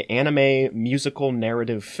 is a anime musical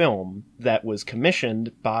narrative film that was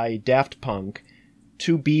commissioned by Daft Punk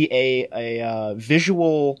to be a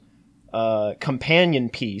visual companion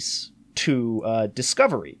piece to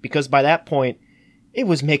Discovery, because by that point it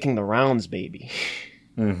was making the rounds, baby.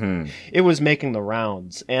 It was making the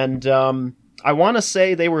rounds, and I want to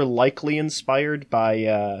say they were likely inspired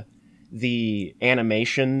by the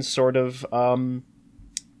animation sort of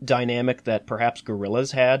dynamic that perhaps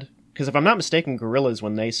Gorillaz had. Because if I'm not mistaken, Gorillaz,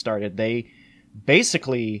 when they started, they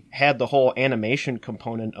basically had the whole animation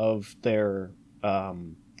component of their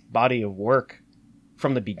body of work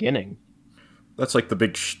from the beginning. That's like the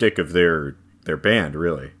big shtick of their band,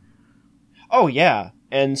 really. Oh, yeah.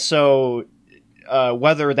 And so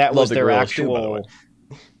whether that was their actual... Too, by the way.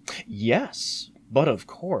 Yes, but of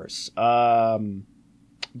course. But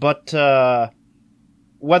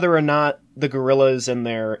whether or not the Gorillaz and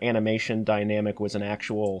their animation dynamic was an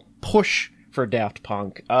actual push for Daft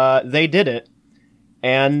Punk, they did it,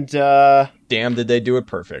 and damn, did they do it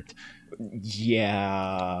perfect.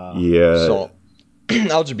 Yeah. So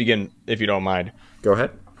I'll just begin, if you don't mind. Go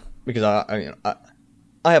ahead. Because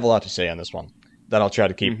I have a lot to say on this one that I'll try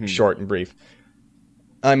to keep short and brief.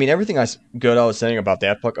 I mean, everything I was saying about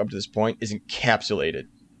Daft Punk up to this point is encapsulated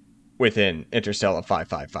within Interstella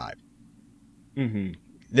 555.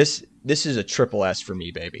 This is a triple S for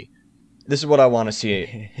me, baby. This is what I want to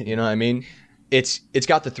see. You know what I mean? It's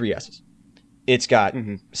got the 3 S's. It's got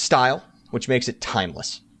style, which makes it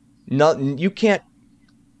timeless. You can't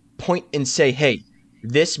point and say, hey,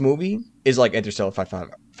 this movie is like Interstellar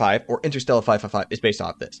 555 or Interstellar 555 is based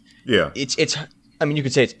off this. Yeah. It's I mean, you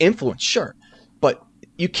could say it's influence, sure, but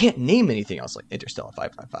you can't name anything else like Interstellar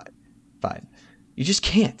 555. You just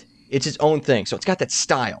can't. It's its own thing. So it's got that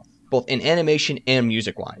style, both in animation and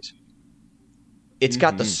music-wise. It's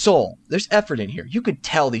got the soul. There's effort in here. You could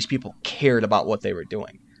tell these people cared about what they were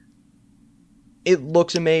doing. It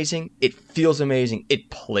looks amazing. It feels amazing.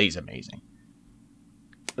 It plays amazing.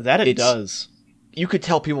 That it does. You could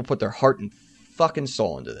tell people put their heart and fucking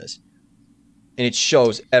soul into this. And it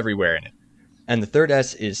shows everywhere in it. And the third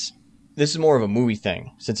S is, this is more of a movie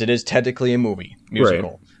thing, since it is technically a movie, musical.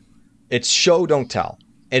 Right. It's show, don't tell.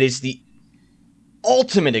 It is the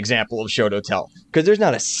ultimate example of show, don't tell. Because there's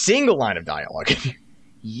not a single line of dialogue in here.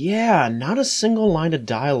 Yeah, not a single line of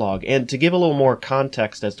dialogue. And to give a little more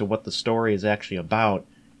context as to what the story is actually about,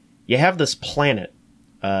 you have this planet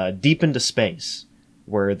deep into space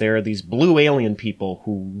where there are these blue alien people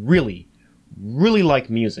who really, really like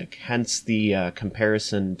music, hence the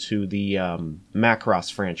comparison to the Macross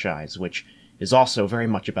franchise, which is also very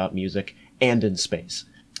much about music and in space.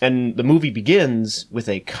 And the movie begins with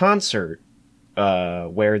a concert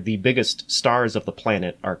where the biggest stars of the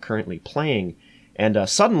planet are currently playing, and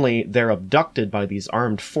suddenly they're abducted by these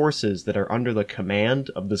armed forces that are under the command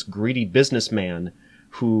of this greedy businessman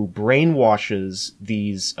who brainwashes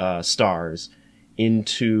these stars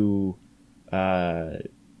into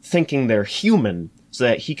thinking they're human so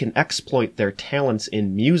that he can exploit their talents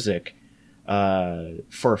in music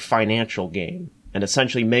for financial gain, and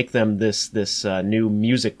essentially make them this new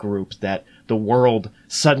music group that the world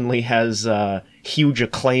suddenly has huge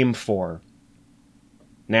acclaim for.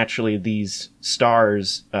 Naturally, these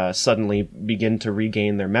stars suddenly begin to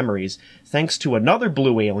regain their memories, thanks to another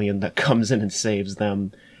blue alien that comes in and saves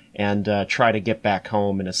them, and try to get back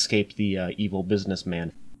home and escape the evil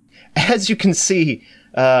businessman. As you can see,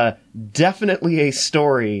 definitely a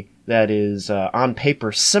story that is, on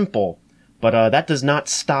paper, simple, but that does not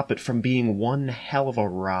stop it from being one hell of a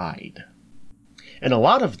ride. And a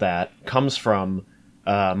lot of that comes from,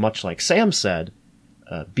 much like Sam said,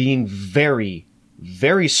 being very,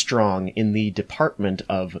 very strong in the department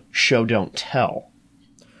of show don't tell.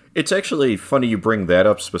 It's actually funny you bring that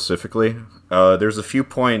up specifically. There's a few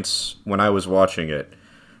points when I was watching it,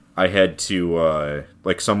 I had to,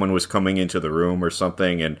 like someone was coming into the room or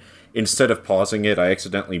something, and instead of pausing it, I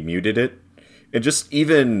accidentally muted it. And just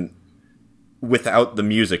even without the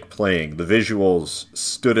music playing, the visuals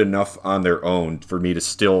stood enough on their own for me to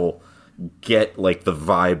still get, like, the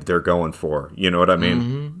vibe they're going for. You know what I mean?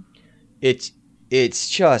 Mm-hmm. It's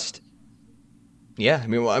just, yeah. I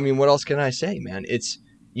mean, what else can I say, man?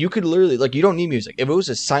 You could literally, like, you don't need music. If it was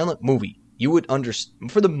a silent movie, you would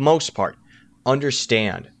for the most part,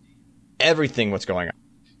 understand everything what's going on.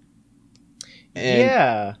 And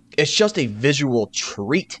yeah, it's just a visual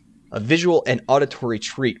treat, a visual and auditory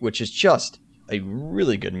treat, which is just a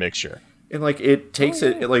really good mixture. And like it takes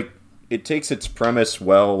it takes its premise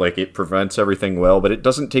well, like it prevents everything well, but it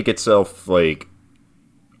doesn't take itself like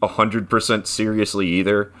 100% seriously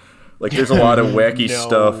either. Like there's a lot of wacky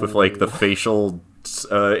stuff with like the facial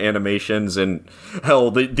animations, and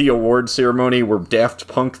hell, the award ceremony where Daft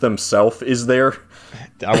Punk themselves is there.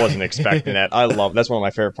 I wasn't expecting that. That's one of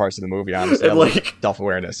my favorite parts of the movie, honestly. I love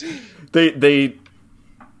self-awareness. They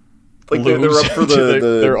like they're up for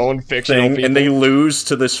their own fictional thing, people. and they lose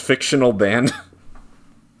to this fictional band.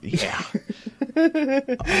 Yeah.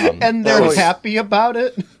 And they're happy about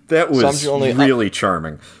it. That was really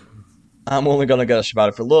charming. I'm only going to gush about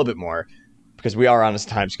it for a little bit more, because we are on this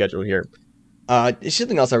time schedule here.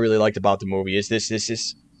 Something else I really liked about the movie is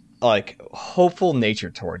this like hopeful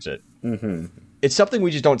nature towards it. Mm-hmm. It's something we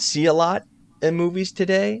just don't see a lot in movies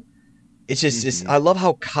today. It's just I love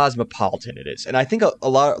how cosmopolitan it is, and I think a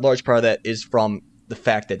large part of that is from the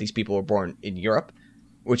fact that these people were born in Europe,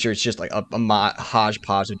 which is just like a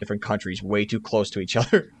hodgepodge of different countries, way too close to each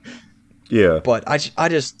other. Yeah, but I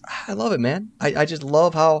love it, man. I just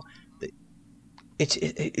love how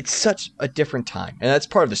it's such a different time, and that's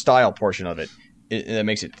part of the style portion of it that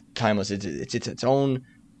makes it timeless. It's its own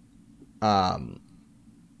I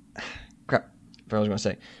was going to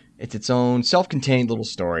say, it's its own self-contained little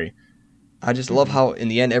story. I just love how, in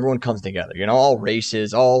the end, everyone comes together. You know, all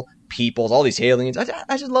races, all peoples, all these aliens. I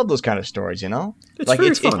just love those kind of stories. You know,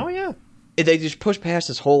 it's fun. Oh yeah, they just push past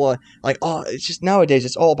this whole it's just nowadays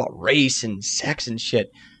it's all about race and sex and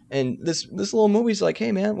shit. And this little movie's like,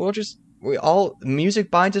 hey man,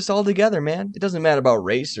 music binds us all together, man. It doesn't matter about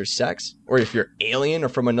race or sex, or if you're alien or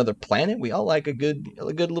from another planet. We all like a good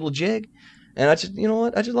little jig. And I just, you know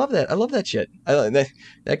what? I just love that. I love that shit.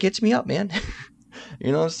 That gets me up, man.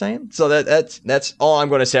 You know what I'm saying? So that's all I'm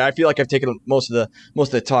going to say. I feel like I've taken most of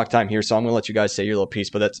the talk time here, so I'm going to let you guys say your little piece.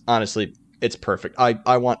 But that's honestly, it's perfect.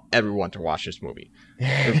 I want everyone to watch this movie.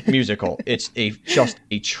 Musical. It's just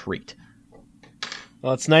a treat.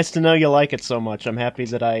 Well, it's nice to know you like it so much. I'm happy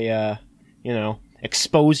that I,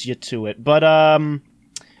 expose you to it. But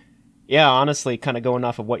yeah, honestly, kind of going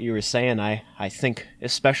off of what you were saying, I think,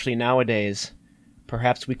 especially nowadays,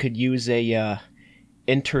 perhaps we could use a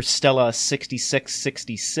Interstella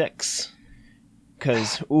 6666.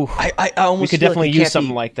 Because, I almost we could definitely use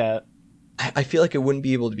something like that. I feel like it wouldn't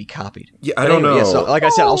be able to be copied. Yeah, I don't know. Yeah, so, like I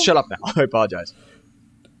said, I'll shut up now. I apologize.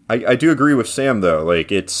 I do agree with Sam, though.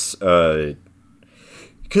 Like, it's...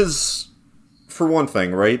 Because, for one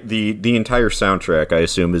thing, right, the entire soundtrack, I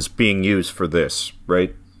assume, is being used for this,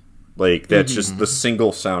 right? Like, that's just the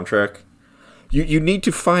single soundtrack. You need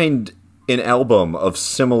to find an album of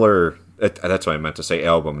similar. That's what I meant to say,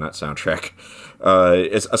 album, not soundtrack.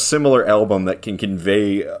 It's a similar album that can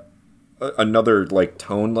convey another like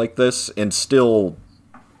tone like this and still,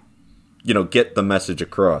 get the message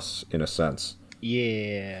across in a sense.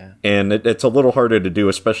 Yeah. And it's a little harder to do,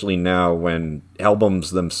 especially now when albums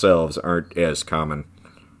themselves aren't as common.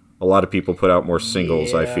 A lot of people put out more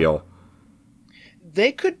singles, I feel.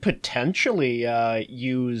 They could potentially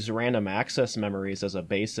use random access memories as a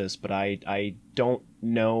basis, but I don't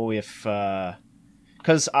know if...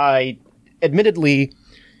 Because I admittedly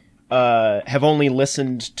have only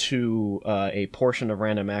listened to a portion of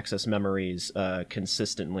random access memories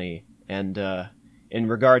consistently, and... in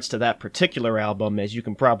regards to that particular album, as you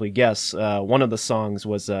can probably guess, one of the songs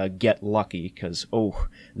was Get Lucky, because,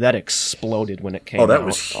 that exploded when it came out. Oh, that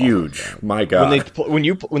was huge. My God.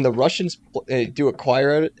 When the Russians do a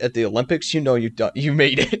choir at the Olympics, you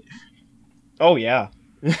made it. Oh, yeah.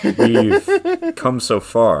 We've come so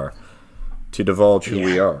far to divulge who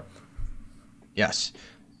we are. Yes.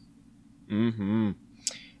 Mm-hmm.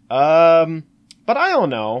 But I don't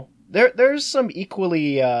know. There's some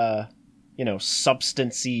equally...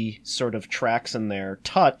 substancy sort of tracks in there.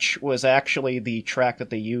 Touch was actually the track that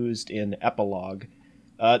they used in Epilogue.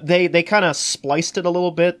 They kind of spliced it a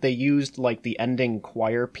little bit. They used like the ending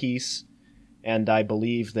choir piece, and I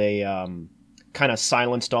believe they kind of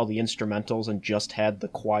silenced all the instrumentals and just had the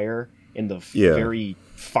choir in the very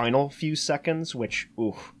final few seconds, which,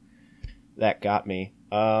 that got me.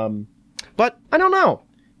 But I don't know.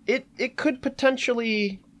 It could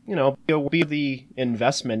potentially... be the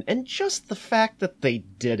investment, and just the fact that they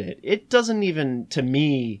did it. It doesn't even, to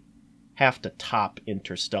me, have to top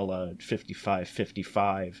Interstella at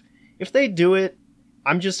 55-55. If they do it,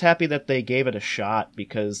 I'm just happy that they gave it a shot,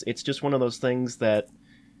 because it's just one of those things that,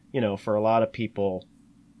 for a lot of people,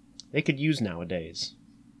 they could use nowadays.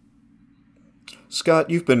 Scott,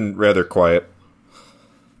 you've been rather quiet.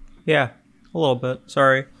 Yeah, a little bit.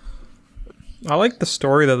 Sorry. I like the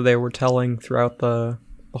story that they were telling throughout the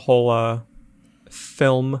whole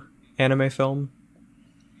anime film,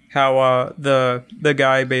 how the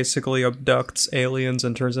guy basically abducts aliens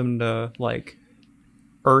and turns them into like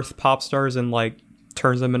Earth pop stars and like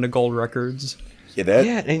turns them into gold records.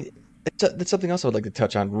 And that's something else I would like to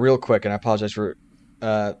touch on real quick. And I apologize for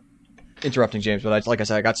interrupting James, but like I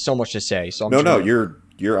said, I got so much to say. So you're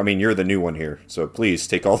the new one here, so please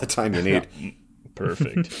take all the time you need.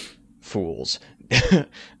 Perfect. Fools.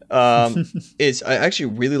 I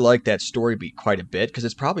actually really like that story beat quite a bit, because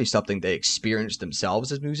it's probably something they experienced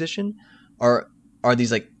themselves as musicians. Are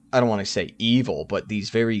these, like, I don't want to say evil, but these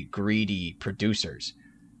very greedy producers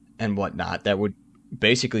and whatnot that would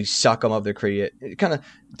basically suck them of their kind of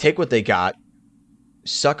take what they got,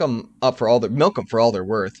 suck them up milk them for all they're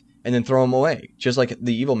worth, and then throw them away, just like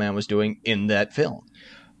the evil man was doing in that film.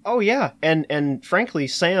 Oh yeah, and frankly,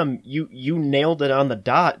 Sam, you nailed it on the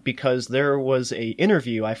dot, because there was a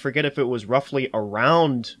interview, I forget if it was roughly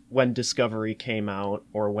around when Discovery came out,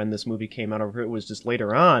 or when this movie came out, or if it was just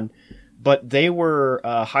later on, but they were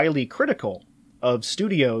highly critical of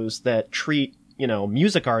studios that treat,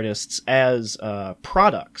 music artists as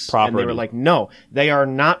products. Property. And they were like, no, they are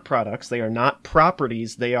not products, they are not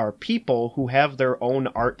properties, they are people who have their own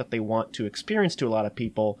art that they want to experience to a lot of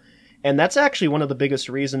people. And that's actually one of the biggest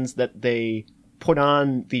reasons that they put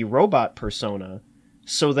on the robot persona,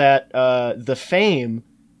 so that the fame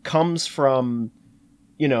comes from,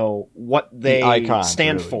 what they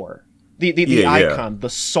stand for. The icon, the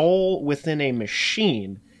soul within a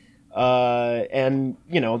machine. And,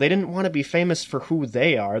 they didn't want to be famous for who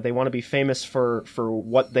they are. They want to be famous for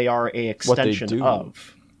what they are a extension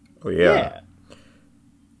of. Oh, yeah.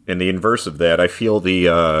 And the inverse of that, I feel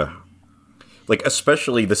like,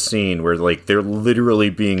 especially the scene where, like, they're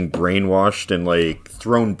literally being brainwashed and, like,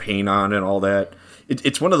 thrown paint on and all that.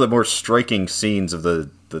 It's one of the more striking scenes of the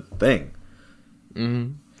thing.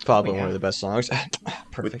 Mm-hmm. Probably one of the best songs.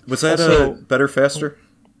 Perfect. Was that Better, Faster?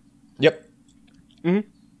 Yep. Mm-hmm.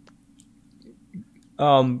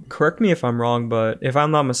 Correct me if I'm wrong, but if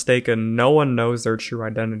I'm not mistaken, no one knows their true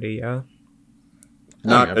identity, yeah?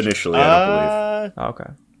 Not initially, I don't believe.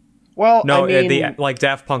 Okay. Well, no, like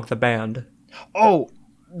Daft Punk, the band. Oh,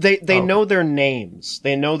 they know their names.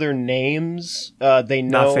 They know their names. They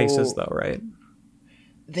know... Not faces, though, right?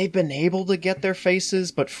 They've been able to get their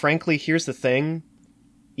faces, but frankly, here's the thing.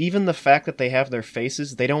 Even the fact that they have their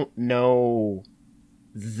faces, they don't know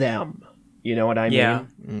them. You know what I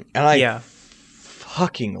mean? And I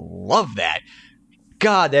fucking love that.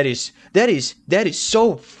 God, that is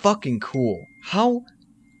so fucking cool. How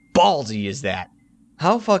ballsy is that?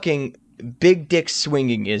 How fucking big dick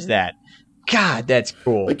swinging is that? God, that's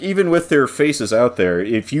cool. Like, even with their faces out there,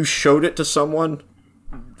 if you showed it to someone,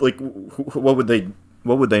 like, what would they know?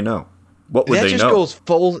 What would they know?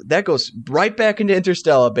 That goes right back into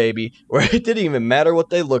Interstella, baby, where it didn't even matter what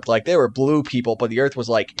they looked like. They were blue people, but the Earth was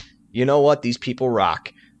like, you know what? These people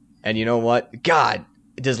rock. And you know what? God,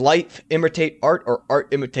 does life imitate art or art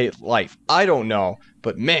imitate life? I don't know.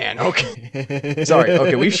 But man, okay. Sorry.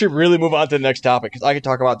 Okay, we should really move on to the next topic because I could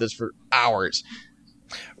talk about this for hours.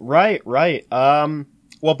 Right. Well,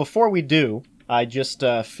 before we do, I just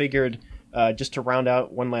figured, just to round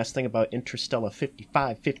out one last thing about Interstella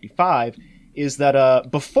 5555, is that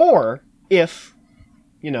before, if,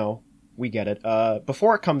 we get it,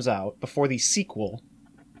 before it comes out, before the sequel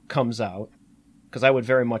comes out, because I would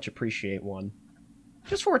very much appreciate one,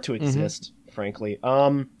 just for it to exist, frankly,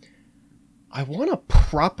 I want a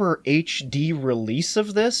proper HD release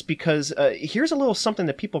of this, because here's a little something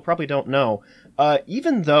that people probably don't know.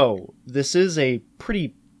 Even though this is a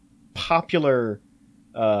pretty popular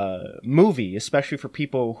movie, especially for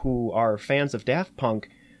people who are fans of Daft Punk,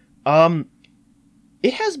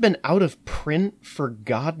 it has been out of print for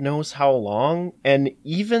God knows how long, and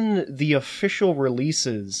even the official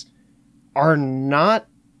releases are not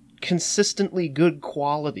consistently good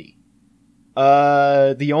quality.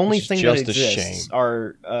 The only thing that exists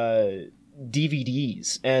are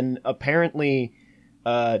DVDs, and apparently,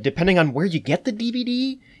 depending on where you get the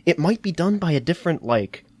DVD, it might be done by a different,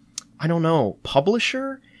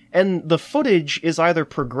 publisher, and the footage is either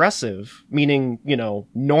progressive, meaning,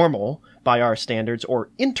 normal by our standards,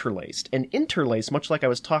 or interlaced. And interlaced, much like I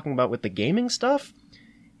was talking about with the gaming stuff,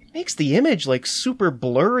 it makes the image, super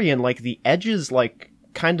blurry, and, the edges,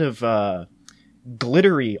 kind of,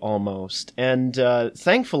 glittery almost. And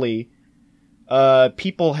thankfully,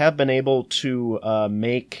 people have been able to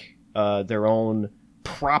make their own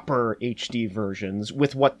proper HD versions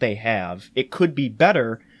with what they have. It could be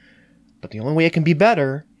better, but the only way it can be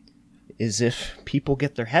better is if people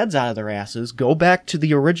get their heads out of their asses, go back to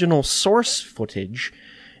the original source footage,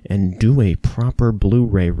 and do a proper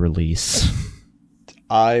Blu-ray release.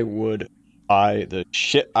 I would buy the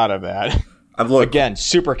shit out of that. Again,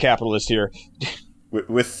 super capitalist here.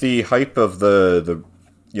 With the hype of the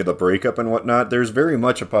breakup and whatnot, there's very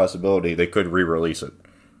much a possibility they could re-release it.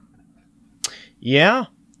 Yeah.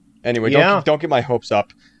 Anyway, don't get my hopes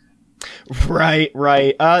up. Right.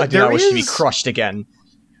 I do not wish to be crushed again.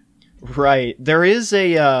 Right. There is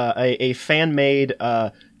a fan-made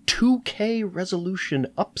 2K resolution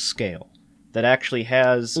upscale that actually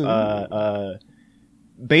has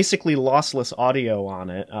basically lossless audio on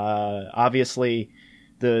it. Obviously,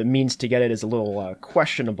 the means to get it is a little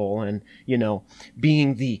questionable, and,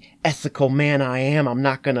 being the ethical man I am, I'm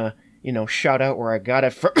not gonna, shout out where I got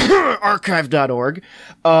it from archive.org.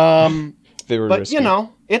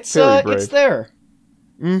 It's there.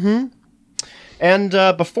 Mm-hmm.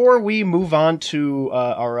 And before we move on to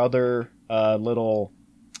our other little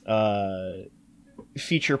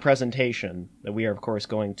feature presentation that we are, of course,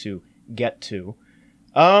 going to get to,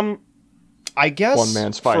 I guess one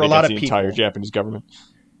man's fight against the entire Japanese government.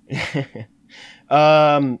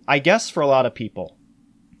 I guess for a lot of people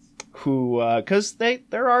who, because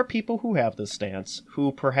there are people who have this stance,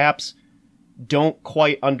 who perhaps don't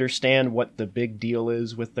quite understand what the big deal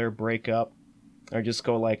is with their breakup, or just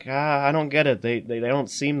go I don't get it. They don't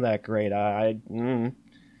seem that great. I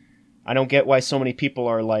don't get why so many people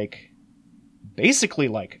are basically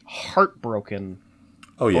heartbroken.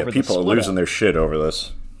 Oh yeah, people are losing their shit over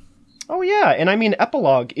this. Oh yeah, and I mean,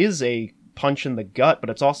 Epilogue is a punch in the gut,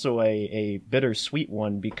 but it's also a bittersweet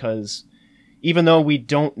one, because even though we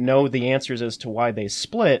don't know the answers as to why they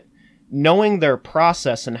split, knowing their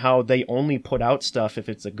process and how they only put out stuff if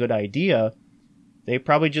it's a good idea, they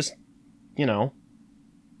probably just,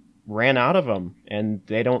 ran out of them, and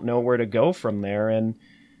they don't know where to go from there. And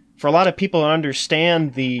for a lot of people to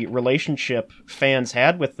understand the relationship fans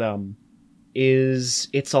had with them,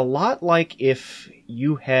 it's a lot like if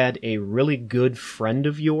you had a really good friend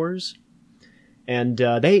of yours, and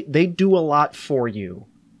they do a lot for you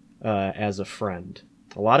as a friend.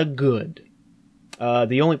 A lot of good.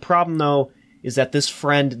 The only problem, though, is that this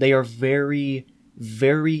friend, they are very,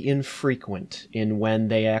 very infrequent in when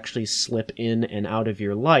they actually slip in and out of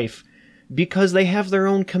your life, because they have their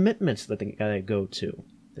own commitments that they go to.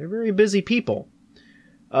 They're very busy people.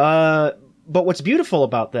 But what's beautiful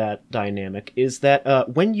about that dynamic is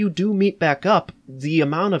that when you do meet back up, the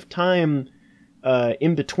amount of time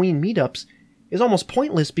in between meetups is almost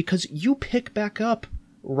pointless, because you pick back up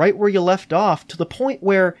right where you left off, to the point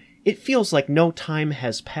where it feels like no time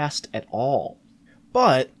has passed at all.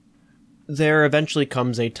 But there eventually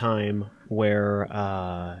comes a time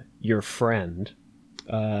where your friend,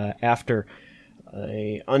 after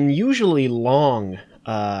a unusually long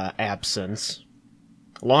absence,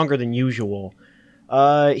 longer than usual,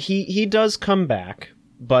 he does come back,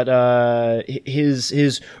 but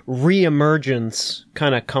his reemergence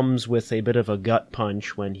kind of comes with a bit of a gut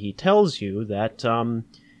punch when he tells you that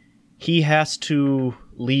he has to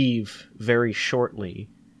leave very shortly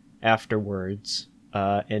afterwards,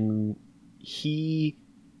 and he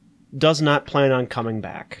does not plan on coming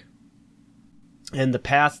back. And the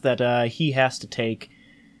path that he has to take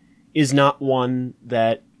is not one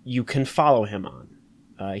that you can follow him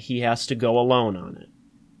on. He has to go alone on it.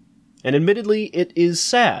 And admittedly, it is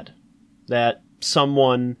sad that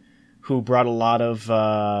someone who brought a lot of,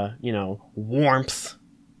 warmth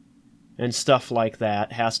and stuff like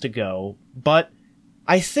that has to go. But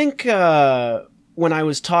I think when I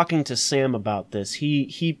was talking to Sam about this,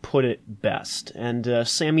 he put it best. And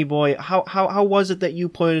Sammy boy, how was it that you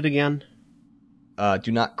put it again?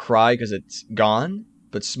 Do not cry because it's gone,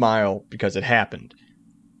 but smile because it happened.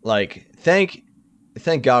 Like, thank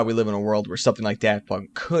God we live in a world where something like Daft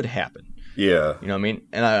Punk could happen. Yeah. You know what I mean?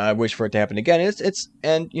 And I wish for it to happen again.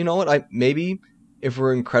 And you know what? Maybe if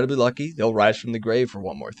we're incredibly lucky, they'll rise from the grave for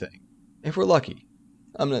one more thing. If we're lucky.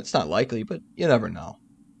 I mean, it's not likely, but you never know.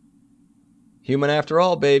 Human after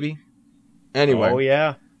all, baby. Anyway. Oh,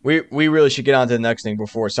 yeah. We really should get on to the next thing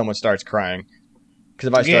before someone starts crying. Because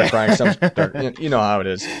if I start crying, someone start, you know how it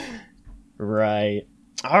is. Right.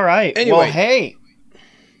 All right. Anyway. Well, hey.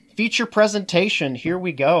 Feature presentation, here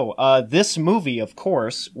we go. This movie, of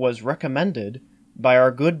course, was recommended by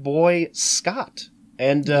our good boy, Scott.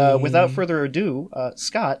 And without further ado,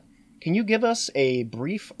 Scott, can you give us a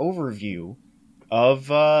brief overview of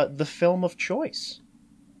the film of choice?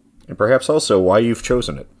 And perhaps also why you've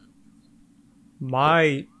chosen it.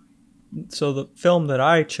 So the film that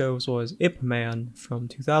I chose was Ip Man from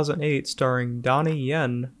 2008, starring Donnie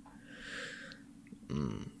Yen,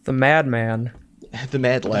 the Madman. The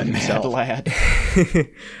Mad Lad himself. Mad Lad.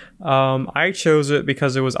 I chose it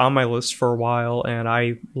because it was on my list for a while, and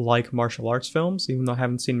I like martial arts films, even though I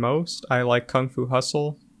haven't seen most. I like Kung Fu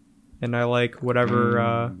Hustle, and I like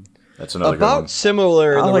whatever... That's another good About one.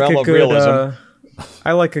 Similar in the realm of realism.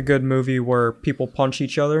 I like a good movie where people punch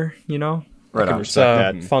each other, you know? Right I can on. It's a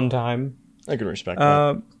respect that. fun time. I can respect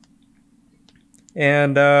that.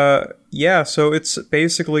 And so it's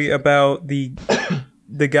basically about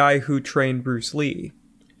the guy who trained Bruce Lee.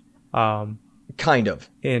 Kind of.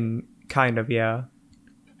 Yeah.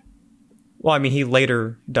 Well, I mean, he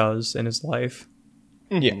later does in his life.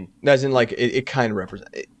 Yeah. As in, like, it kind of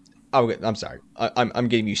represents... I'm sorry. I'm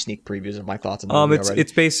giving you sneak previews of my thoughts on the movie already.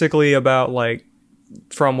 It's basically about, like,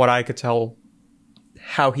 from what I could tell,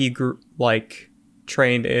 how he grew, like,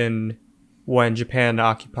 trained in when Japan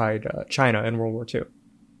occupied China in World War II.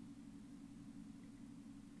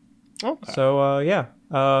 Okay. So,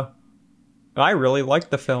 I really liked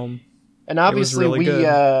the film. And obviously,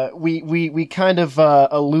 we kind of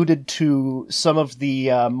alluded to some of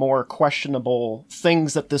the more questionable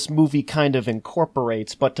things that this movie kind of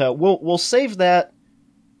incorporates, but we'll save that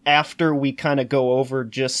after we kind of go over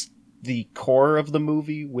just the core of the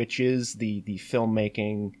movie, which is the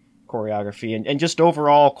filmmaking, choreography, and just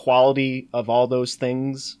overall quality of all those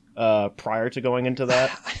things prior to going into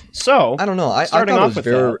that. So I don't know. I starting thought off it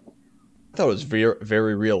was with I thought it was very,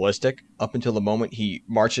 very realistic up until the moment he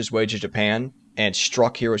marched his way to Japan and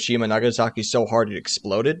struck Hiroshima and Nagasaki so hard it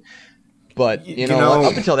exploded. But, you know,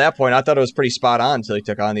 up until that point, I thought it was pretty spot on until he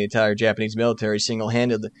took on the entire Japanese military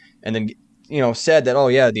single-handed and then, said that, oh,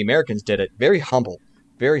 yeah, the Americans did it. Very humble.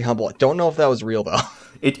 Very humble. I don't know if that was real, though.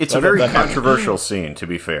 It's a very controversial scene, to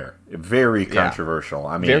be fair. Very controversial.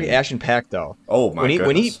 I mean, very action-packed, though. Oh, my goodness.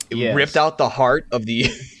 When he ripped out the heart of the...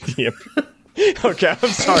 Okay, I'm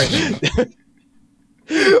sorry.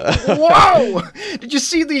 Whoa! Did you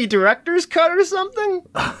see the director's cut or something?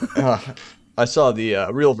 I saw the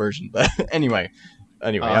real version, but anyway,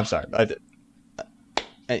 I'm sorry.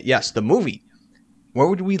 Yes, the movie. Where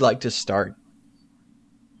would we like to start?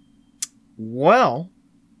 Well,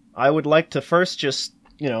 I would like to first just,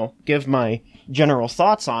 give my general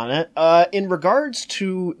thoughts on it. In regards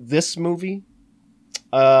to this movie,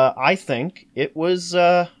 I think it was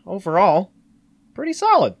overall pretty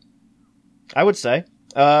solid, I would say.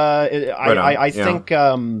 I think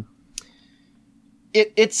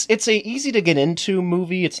it's a easy to get into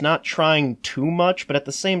movie. It's not trying too much, but at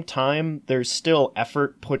the same time, there's still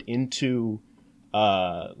effort put into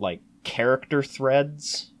like character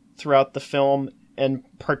threads throughout the film, and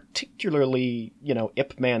particularly,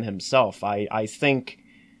 Ip Man himself. I think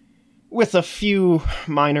with a few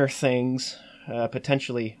minor things,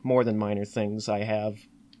 potentially more than minor things I have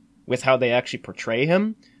with how they actually portray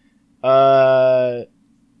him.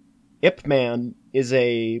 Ip Man is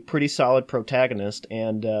a pretty solid protagonist,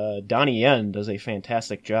 and Donnie Yen does a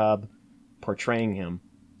fantastic job portraying him.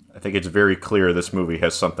 I think it's very clear this movie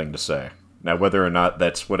has something to say. Now, whether or not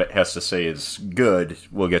that's what it has to say is good,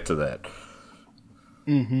 we'll get to that.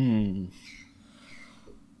 Mm-hmm.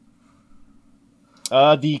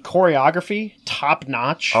 The choreography,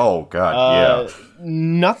 top-notch. Oh, God, yeah.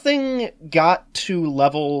 Nothing got to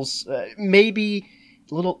levels, maybe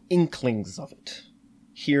little inklings of it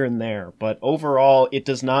here and there, but overall it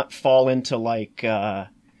does not fall into like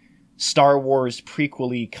Star Wars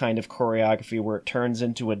prequel-y kind of choreography where it turns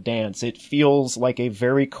into a dance. It feels like a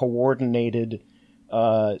very coordinated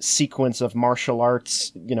sequence of martial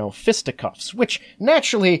arts, fisticuffs, which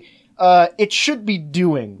naturally it should be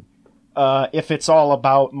doing if it's all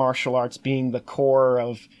about martial arts being the core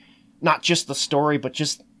of not just the story, but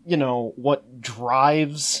just, what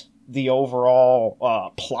drives the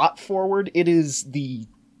overall plot forward. It is the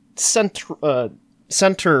center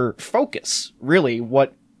focus, really,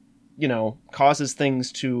 what causes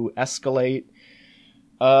things to escalate,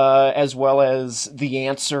 as well as the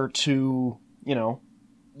answer to,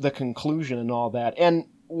 the conclusion and all that. And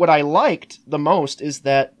what I liked the most is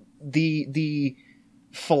that the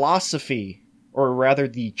philosophy, or rather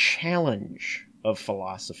the challenge of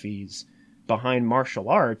philosophies behind martial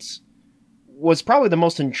arts, was probably the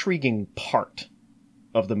most intriguing part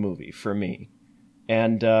of the movie for me.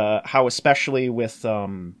 And how, especially with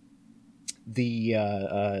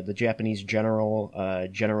the Japanese general,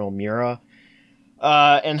 General Mura,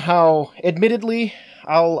 and how, admittedly,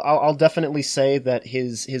 I'll definitely say that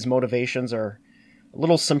his motivations are a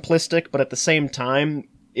little simplistic, but at the same time,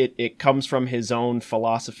 it comes from his own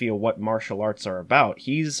philosophy of what martial arts are about.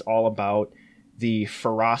 He's all about the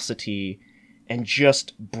ferocity and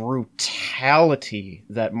just brutality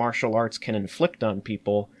that martial arts can inflict on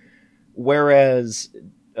people, whereas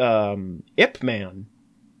Ip Man,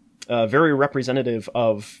 very representative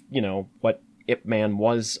of, what Ip Man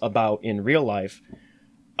was about in real life,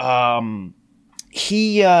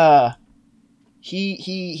 he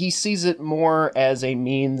sees it more as a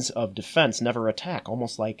means of defense, never attack,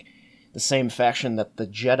 almost like the same fashion that the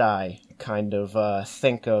Jedi kind of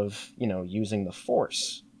think of, using the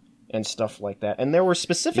Force and stuff like that. And there were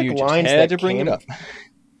specific lines had that to bring it up.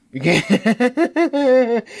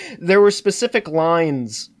 There were specific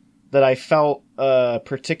lines that I felt,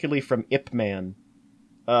 particularly from Ip Man,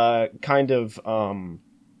 kind of,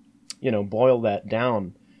 boil that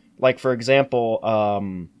down. Like, for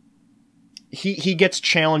example, he gets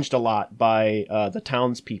challenged a lot by the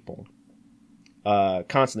townspeople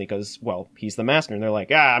constantly because, well, he's the master, and they're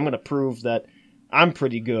like, I'm going to prove that I'm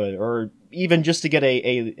pretty good, or even just to get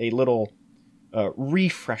a little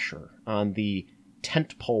refresher on the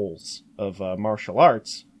tent poles of martial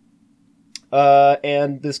arts.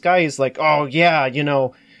 And this guy is like, oh yeah,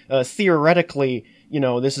 theoretically,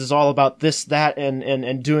 this is all about this, that,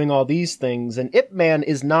 and doing all these things. And Ip Man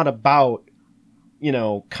is not about,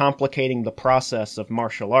 complicating the process of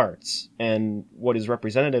martial arts. And what is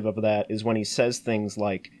representative of that is when he says things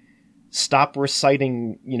like, stop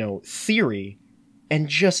reciting, theory and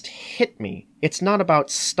just hit me. It's not about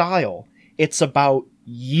style. It's about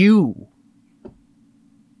you.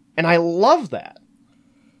 And I love that.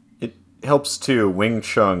 It helps too. Wing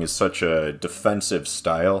Chun is such a defensive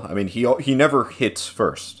style. I mean, he never hits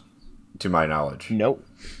first, to my knowledge. No.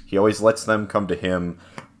 He always lets them come to him.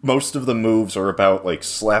 Most of the moves are about like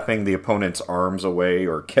slapping the opponent's arms away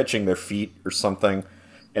or catching their feet or something,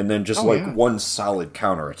 and then just one solid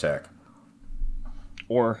counterattack.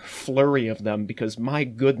 Or flurry of them, because my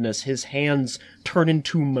goodness, his hands turn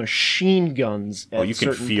into machine guns at you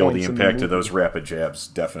can feel the impact of those rapid jabs,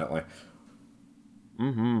 definitely.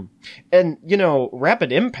 Mm-hmm. And,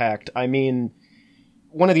 rapid impact, I mean,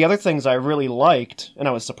 one of the other things I really liked, and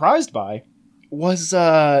I was surprised by, was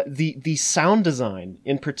the sound design,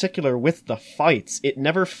 in particular with the fights. It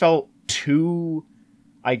never felt too,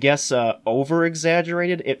 I guess,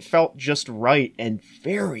 over-exaggerated. It felt just right and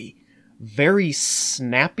very, very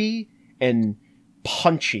snappy and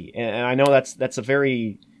punchy. And I know that's a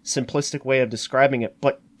very simplistic way of describing it,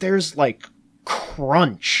 but there's like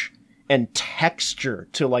crunch and texture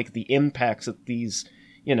to like the impacts that these,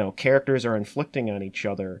 characters are inflicting on each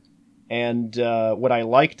other. And what I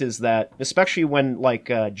liked is that, especially when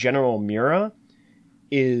like General Mura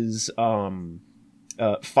is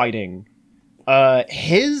fighting,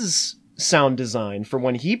 his sound design for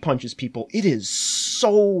when he punches people, it is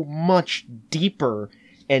so much deeper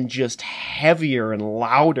and just heavier and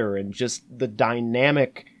louder, and just the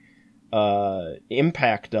dynamic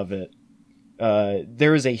impact of it,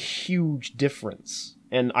 there is a huge difference.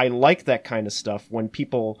 And I like that kind of stuff when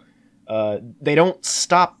people, they don't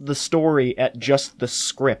stop the story at just the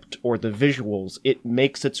script or the visuals. It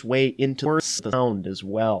makes its way into the sound as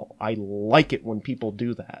well. I like it when people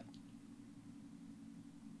do that.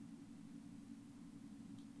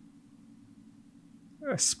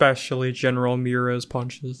 Especially General Mira's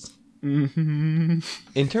punches. Mm-hmm.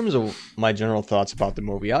 In terms of my general thoughts about the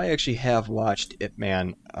movie, I actually have watched Ip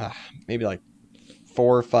Man maybe like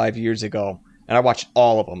 4 or 5 years ago, and I watched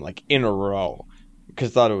all of them like in a row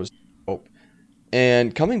because I thought it was dope.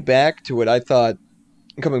 And coming back to it a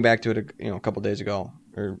couple days ago,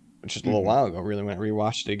 or just a little while ago, really, when I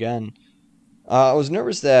rewatched it again, I was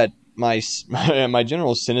nervous that my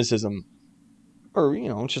general cynicism, or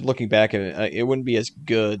just looking back at it, it wouldn't be as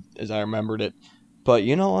good as I remembered it. But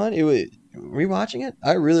you know what? Rewatching it,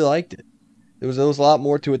 I really liked it. There was a lot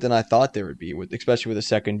more to it than I thought there would be, especially with a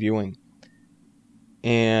second viewing.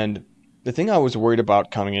 And the thing I was worried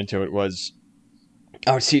about coming into it was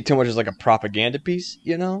I would see it too much as like a propaganda piece,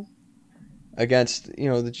 against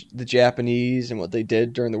the Japanese and what they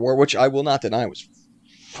did during the war, which I will not deny was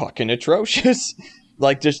fucking atrocious.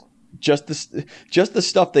 Like just the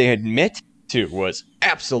stuff they admit to was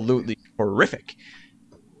absolutely horrific.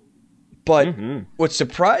 But what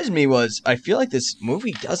surprised me was I feel like this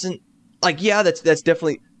movie doesn't that's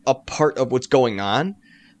definitely a part of what's going on.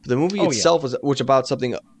 But the movie itself was about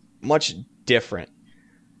something much different.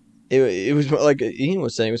 It was like Ian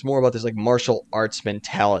was saying, it was more about this like martial arts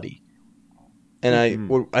mentality. And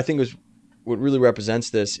what I think what really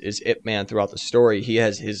represents this is Ip Man throughout the story. He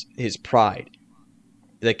has his pride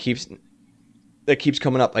that keeps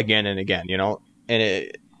coming up again and again,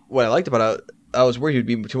 And what I liked about it, I was worried he'd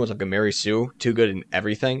be too much like a Mary Sue, too good in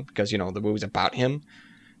everything, because the movie's about him.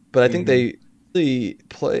 But I think they really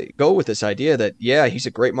go with this idea that he's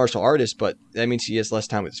a great martial artist, but that means he has less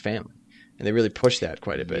time with his family, and they really push that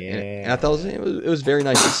quite a bit. Yeah. And I thought it was very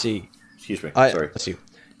nice to see. Excuse me. Sorry. Let's see.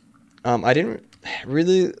 I didn't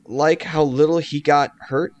really like how little he got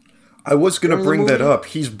hurt. I was going to bring that up.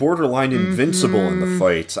 He's borderline invincible in the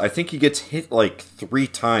fights. I think he gets hit like 3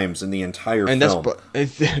 times in the entire film. And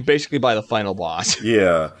that's basically by the final boss.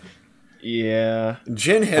 Yeah. Yeah.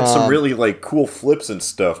 Jin had some really like cool flips and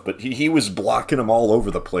stuff, but he was blocking them all over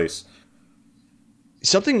the place.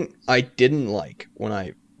 Something I didn't like when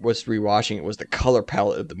I was rewatching it was the color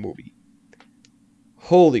palette of the movie.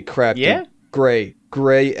 Holy crap. Yeah? Dude.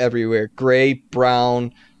 Gray everywhere. Gray,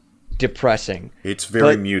 brown, depressing. It's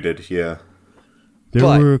very muted, yeah. There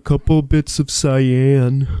were a couple bits of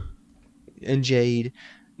cyan. And jade.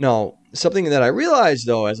 No, something that I realized,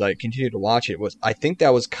 though, as I continued to watch it, was I think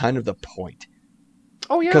that was kind of the point.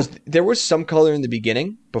 Oh, yeah. Because there was some color in the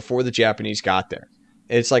beginning before the Japanese got there.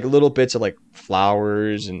 It's like little bits of like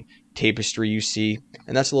flowers and tapestry you see,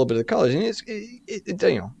 and that's a little bit of the colors, and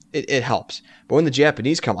it helps. But when the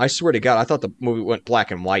Japanese come, I swear to God, I thought the movie went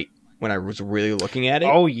black and white when I was really looking at it.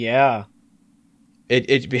 Oh, yeah.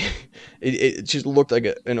 It just looked like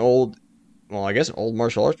an old, I guess an old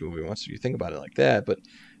martial arts movie once you think about it like that. But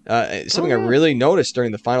something I really noticed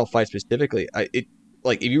during the final fight specifically, if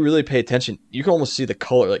you really pay attention, you can almost see the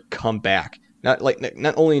color like come back, not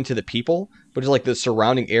only into the people, but just like the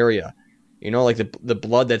surrounding area. Like the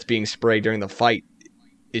blood that's being sprayed during the fight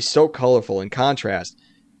is so colorful in contrast,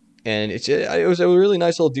 and it was a really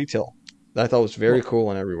nice little detail that I thought was very cool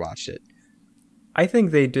when I rewatched it. I think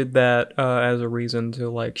they did that as a reason to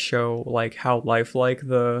like show like how lifelike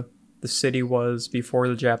the city was before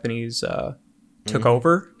the Japanese took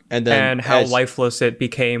over, and how lifeless it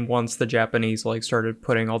became once the Japanese like started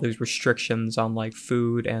putting all these restrictions on like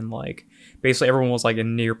food, and like basically everyone was like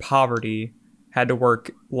in near poverty, had to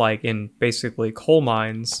work like in basically coal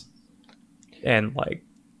mines, and like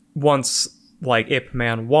once like Ip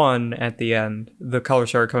Man won at the end, the color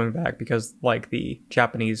started coming back because like the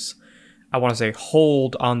Japanese, I want to say,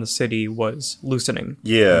 hold on the city was loosening.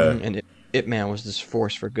 Yeah. And Ip Man was this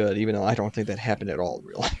force for good, even though I don't think that happened at all in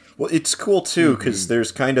real life. Well, it's cool too because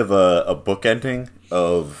there's kind of a book ending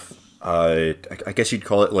of I guess you'd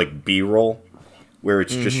call it like B-roll, where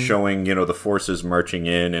it's just showing the forces marching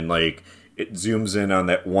in, and like it zooms in on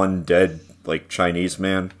that one dead like Chinese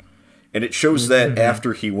man, and it shows that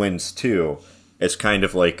after he wins too. It's kind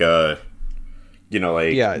of like they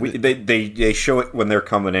show it when they're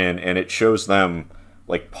coming in, and it shows them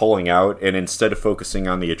like pulling out, and instead of focusing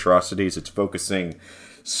on the atrocities, it's focusing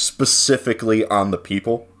specifically on the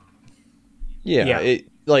people. Yeah.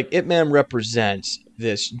 Ip Man represents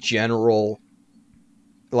this general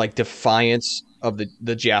like defiance of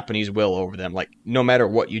the Japanese will over them. Like, no matter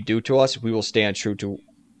what you do to us, we will stand true to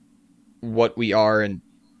what we are and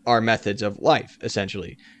our methods of life,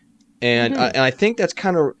 essentially. And I think that's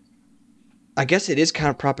kind of, I guess it is kind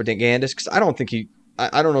of propagandist, because I don't think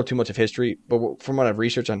I don't know too much of history, but from what I've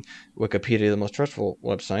researched on Wikipedia, the most trustful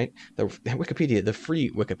website, the free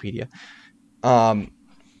Wikipedia,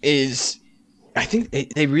 is, I think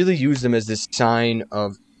they really use them as this sign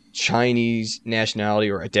of Chinese nationality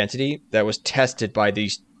or identity that was tested by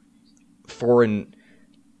these foreign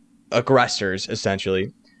aggressors,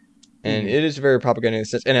 essentially. And it is very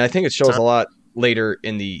propagandistic, and I think it shows a lot later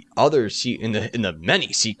in the other in the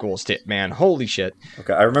many sequels to it, man. Holy shit.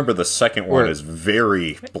 Okay, I remember the second one is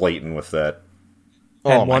very blatant with that.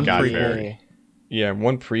 Oh my god. Yeah,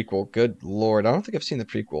 one prequel. Good lord. I don't think I've seen the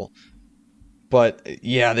prequel. But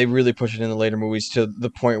yeah, they really push it in the later movies to the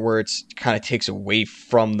point where it's kind of takes away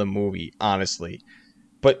from the movie, honestly.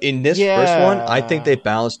 But in this first one, I think they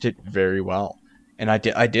balanced it very well. And I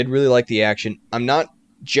did really like the action. I'm not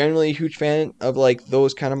generally a huge fan of like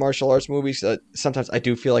those kind of martial arts movies. Sometimes I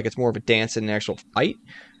do feel like it's more of a dance than an actual fight,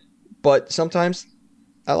 but sometimes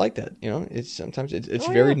I like that. You know, it's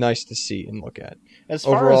very nice to see and look at. As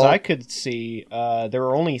far as I could see, there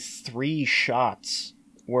were only 3 shots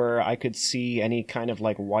where I could see any kind of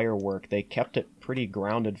like wire work. They kept it pretty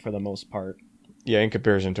grounded for the most part. Yeah, in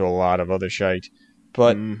comparison to a lot of other shite.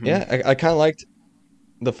 But yeah, I kind of liked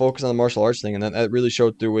the focus on the martial arts thing, and that really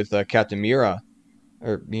showed through with Captain Mira.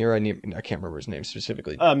 Or Mira, I can't remember his name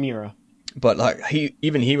specifically. Mira. But like he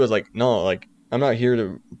was like, no, like I'm not here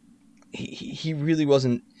to. He really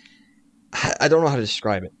wasn't. I don't know how to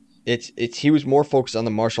describe it. He was more focused on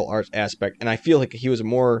the martial arts aspect, and I feel like he was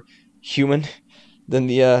more human than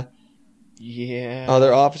the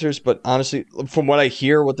other officers. But honestly, from what I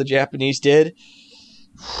hear, what the Japanese did.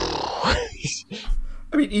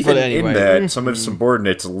 I mean, even in that, some of his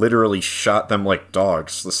subordinates literally shot them like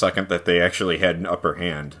dogs the second that they actually had an upper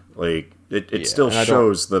hand. Like, it still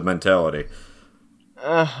shows the mentality.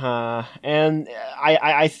 And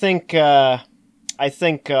I think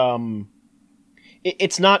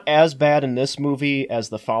it's not as bad in this movie as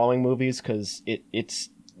the following movies, because it's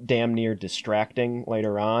damn near distracting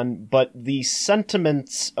later on. But the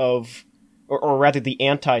sentiments of, or rather the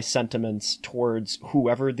anti-sentiments towards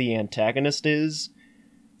whoever the antagonist is,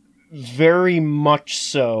 very much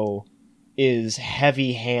so is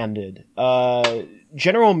heavy-handed.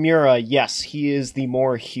 General Mura, yes, he is the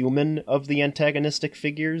more human of the antagonistic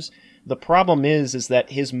figures. The problem is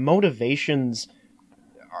that his motivations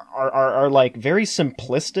are like very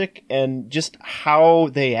simplistic, and just how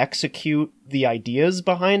they execute the ideas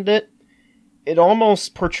behind it, it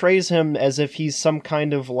almost portrays him as if he's some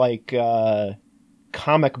kind of like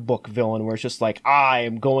comic book villain, where it's just like, I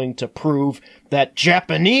am going to prove that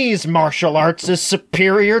Japanese martial arts is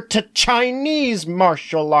superior to Chinese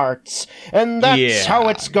martial arts, and that's how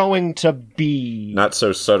it's going to be. Not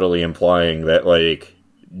so subtly implying that, like,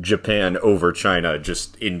 Japan over China,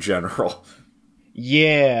 just in general.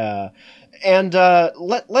 Yeah. And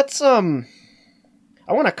let's I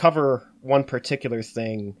want to cover one particular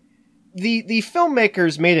thing. The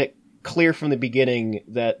filmmakers made it clear from the beginning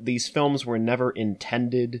that these films were never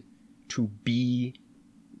intended to be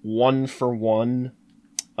one for one,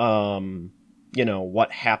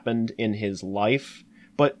 what happened in his life.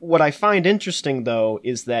 But what I find interesting, though,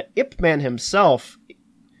 is that Ip Man himself,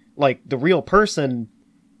 like the real person,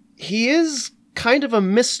 he is kind of a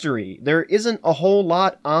mystery. There isn't a whole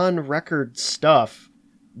lot on record stuff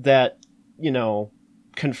that,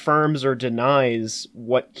 confirms or denies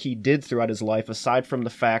what he did throughout his life, aside from the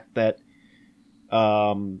fact that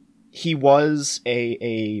he was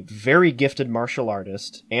a very gifted martial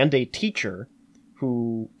artist and a teacher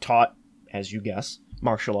who taught, as you guess,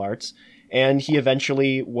 martial arts, and he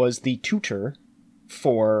eventually was the tutor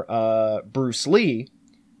for Bruce Lee.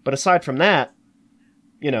 But aside from that,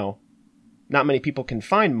 not many people can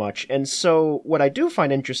find much. And so what I do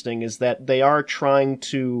find interesting is that they are trying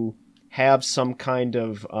to have some kind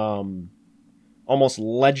of almost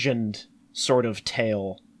legend sort of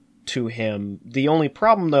tale to him. The only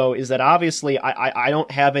problem, though, is that obviously I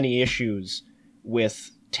don't have any issues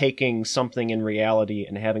with taking something in reality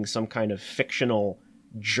and having some kind of fictional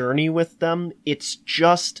journey with them. It's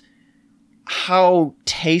just how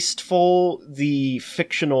tasteful the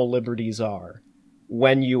fictional liberties are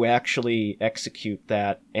when you actually execute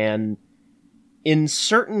that. And in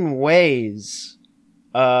certain ways,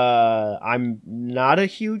 I'm not a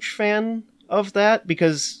huge fan of that,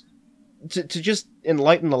 because to just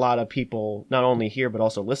enlighten a lot of people, not only here but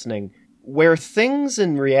also listening, where things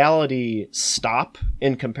in reality stop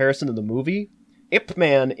in comparison to the movie, Ip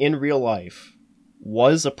Man in real life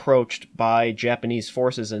was approached by Japanese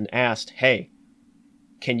forces and asked, hey,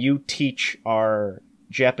 can you teach our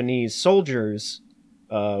Japanese soldiers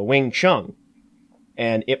Wing Chun?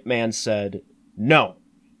 And Ip Man said, no.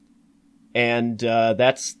 And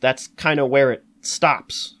that's kind of where it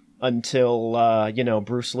stops until,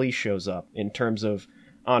 Bruce Lee shows up in terms of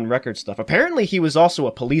on-record stuff. Apparently he was also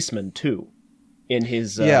a policeman, too, in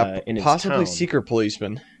his possibly town. secret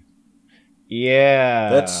policeman. Yeah.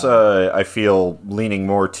 That's, I feel, leaning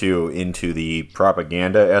more, too, into the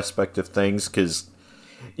propaganda aspect of things, because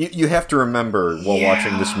you have to remember, while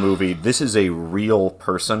watching this movie, this is a real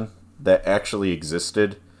person that actually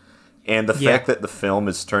existed, and the fact that the film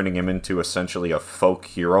is turning him into essentially a folk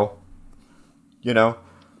hero, Yeah.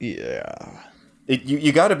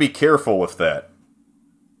 You got to be careful with that.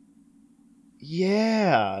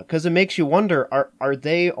 Yeah, because it makes you wonder, are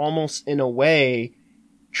they almost, in a way,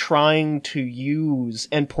 trying to use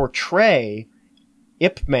and portray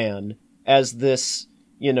Ip Man as this,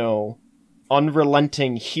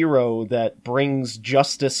 unrelenting hero that brings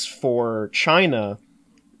justice for China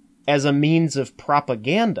as a means of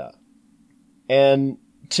propaganda? And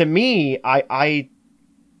to me, I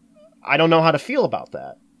don't know how to feel about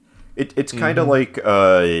that. It's kind of like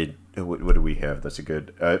what do we have? That's a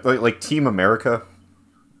good like Team America,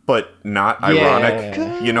 but not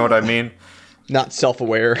ironic. You know what I mean? Not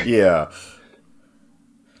self-aware. Yeah.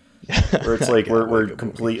 Where it's like we're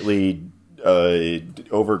completely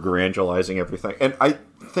over-grandializing everything. And I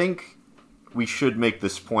think we should make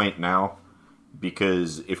this point now,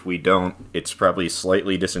 because if we don't, it's probably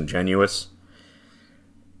slightly disingenuous.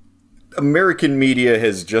 American media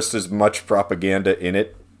has just as much propaganda in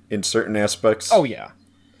it in certain aspects. Oh, yeah.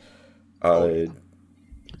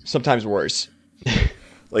 Sometimes worse.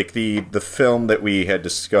 Like the film that we had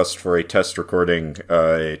discussed for a test recording,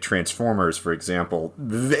 Transformers, for example,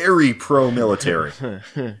 very pro-military.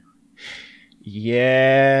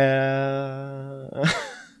 Yeah.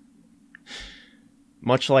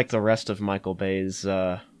 Much like the rest of Michael Bay's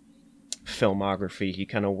filmography, he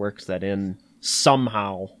kind of works that in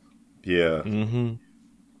somehow. Yeah. Mm-hmm.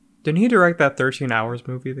 Didn't he direct that 13 Hours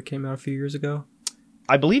movie that came out a few years ago?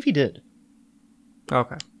 I believe he did.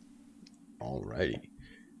 Okay. Alrighty.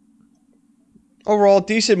 Overall,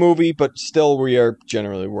 decent movie, but still we are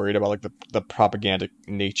generally worried about like the propaganda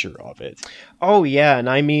nature of it. Oh yeah, and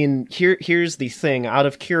I mean, here's the thing. Out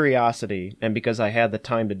of curiosity, and because I had the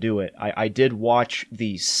time to do it, I did watch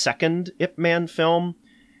the second Ip Man film,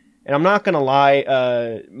 and I'm not gonna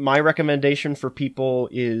lie, my recommendation for people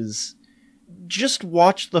is just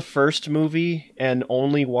watch the first movie and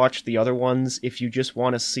only watch the other ones if you just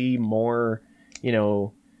want to see more, if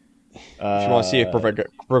you want to see it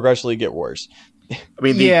progressively get worse. I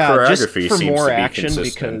mean, the choreography just for seems more to be action,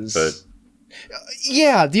 consistent, because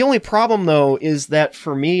yeah, the only problem though is that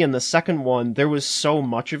for me in the second one there was so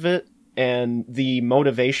much of it, and the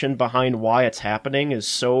motivation behind why it's happening is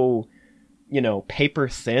so, paper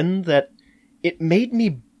thin, that it made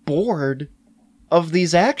me bored of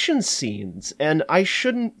these action scenes, and I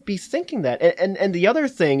shouldn't be thinking that. And the other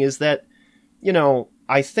thing is that,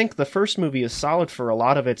 I think the first movie is solid for a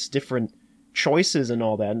lot of its different choices and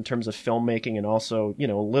all that in terms of filmmaking and also,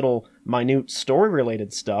 little minute story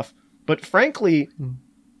related stuff. But frankly,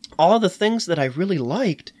 all of the things that I really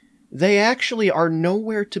liked, they actually are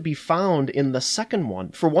nowhere to be found in the second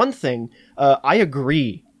one. For one thing, I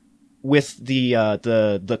agree with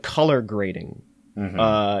the color grading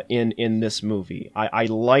in this movie. I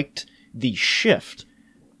liked the shift.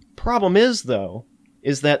 Problem is, though,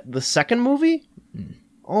 is that the second movie,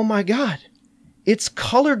 oh my god, it's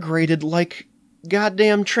color graded like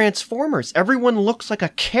goddamn Transformers. Everyone looks like a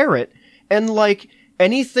carrot, and like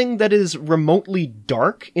anything that is remotely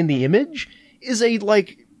dark in the image is a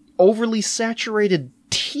like overly saturated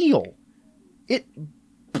teal. It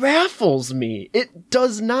baffles me. It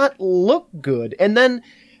does not look good. And then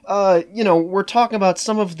we're talking about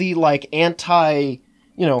some of the like anti,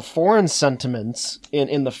 foreign sentiments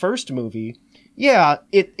in the first movie. Yeah,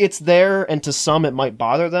 it's there, and to some it might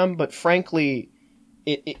bother them, but frankly,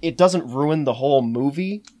 it doesn't ruin the whole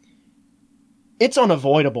movie. It's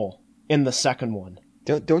unavoidable in the second one.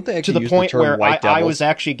 Don't they actually to the use point the term where white devils? I was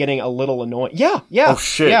actually getting a little annoyed. Yeah. Oh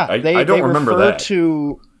shit! Yeah, I don't they remember refer that.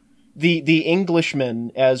 to the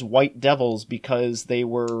Englishmen as white devils because they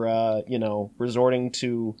were resorting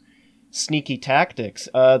to sneaky tactics.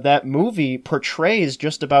 That movie portrays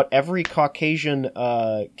just about every Caucasian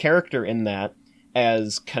character in that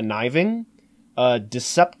as conniving,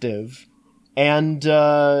 deceptive, and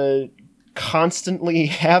constantly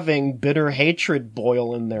having bitter hatred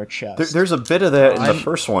boil in their chest. There's a bit of that in the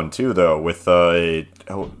first one too, though, with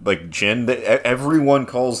Jin. Everyone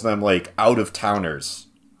calls them like out of towners.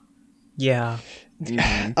 Yeah.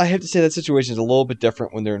 I have to say that situation is a little bit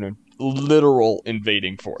different when they're in a literal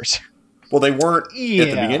invading force. Well, they weren't at the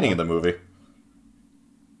beginning of the movie.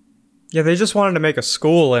 Yeah, they just wanted to make a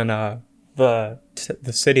school in the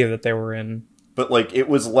city that they were in. But, like, it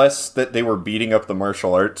was less that they were beating up the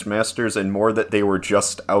martial arts masters and more that they were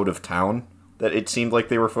just out of town that it seemed like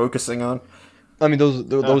they were focusing on. I mean,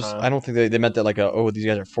 those I don't think they meant that like these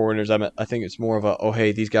guys are foreigners. I think it's more of a,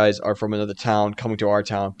 hey, these guys are from another town coming to our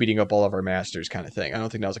town, beating up all of our masters kind of thing. I don't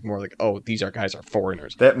think that was like more like, these guys are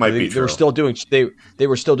foreigners. That might be true. They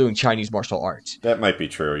were still doing Chinese martial arts. That might be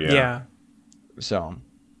true, yeah. Yeah. So,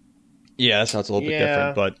 yeah, that sounds a little bit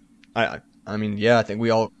different, but I mean, yeah, I think we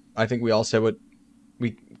all said what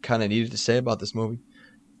we kind of needed to say about this movie.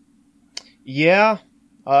 Yeah.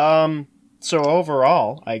 So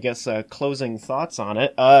overall, I guess closing thoughts on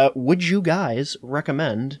it. Would you guys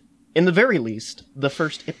recommend, in the very least, the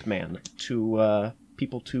first Ip Man to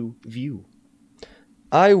people to view?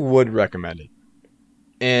 I would recommend it,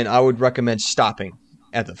 and I would recommend stopping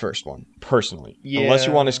at the first one personally, unless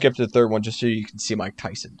you want to skip to the third one just so you can see Mike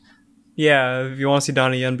Tyson. Yeah, if you want to see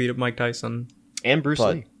Donnie Yen beat up Mike Tyson and Bruce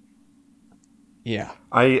Lee. Yeah.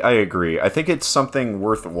 I agree. I think it's something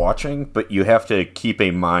worth watching, but you have to keep a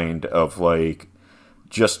mind of, like,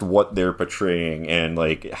 just what they're portraying and,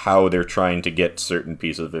 like, how they're trying to get certain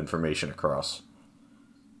pieces of information across.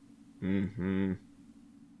 Mm-hmm.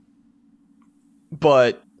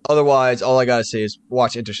 But otherwise, all I gotta say is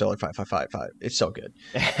watch Interstellar 5555. It's so good.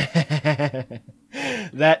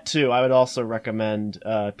 That, too. I would also recommend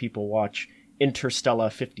people watch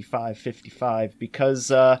Interstella 5555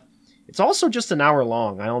 because... it's also just an hour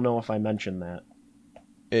long. I don't know if I mentioned that.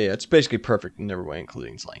 Yeah, it's basically perfect in every way,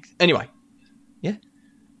 including its length. Anyway, yeah.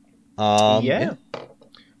 Yeah.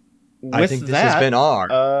 I think this has been our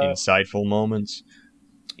insightful moments.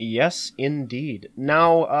 Yes, indeed.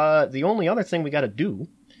 Now, the only other thing we got to do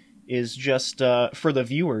is just for the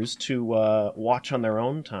viewers to watch on their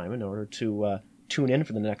own time in order to tune in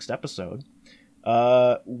for the next episode.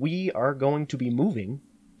 We are going to be moving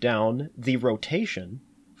down the rotation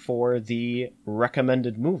for the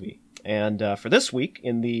recommended movie. And for this week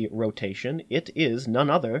in the rotation, it is none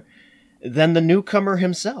other than the newcomer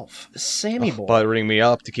himself, Sammy Boy. Buttering me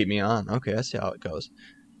up to keep me on. Okay, I see how it goes.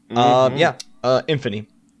 Infini.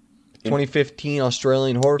 2015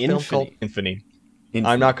 Australian horror film called Infini.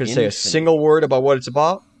 I'm not going to say a single word about what it's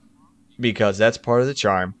about, because that's part of the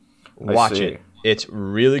charm. Watch it. It's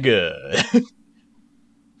really good.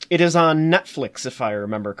 It is on Netflix, if I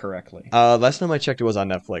remember correctly. Last time I checked, it was on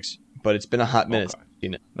Netflix, but it's been a hot minute since I've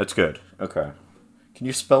seen it. That's good. Okay. Can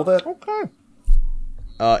you spell that? Okay.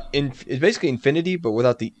 It's basically infinity, but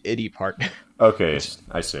without the itty part. Okay,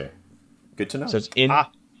 I see. Good to know. So it's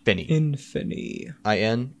Infini. Infini.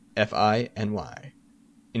 INFINY.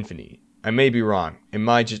 Infini. I may be wrong. It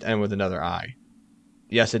might just end with another I.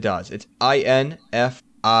 Yes, it does. It's INFINI.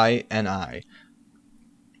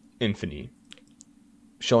 Infini.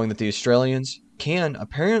 Showing that the Australians can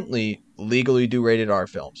apparently legally do rated R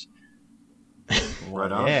films.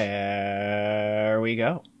 Right on. There we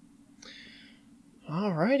go.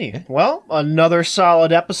 Alrighty. Well, another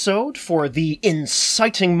solid episode for the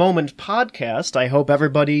Inciting Moment podcast. I hope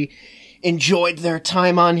everybody enjoyed their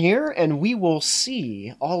time on here, and we will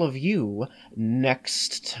see all of you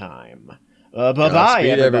next time. Bye-bye,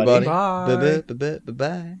 everybody. Bye.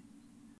 Bye-bye.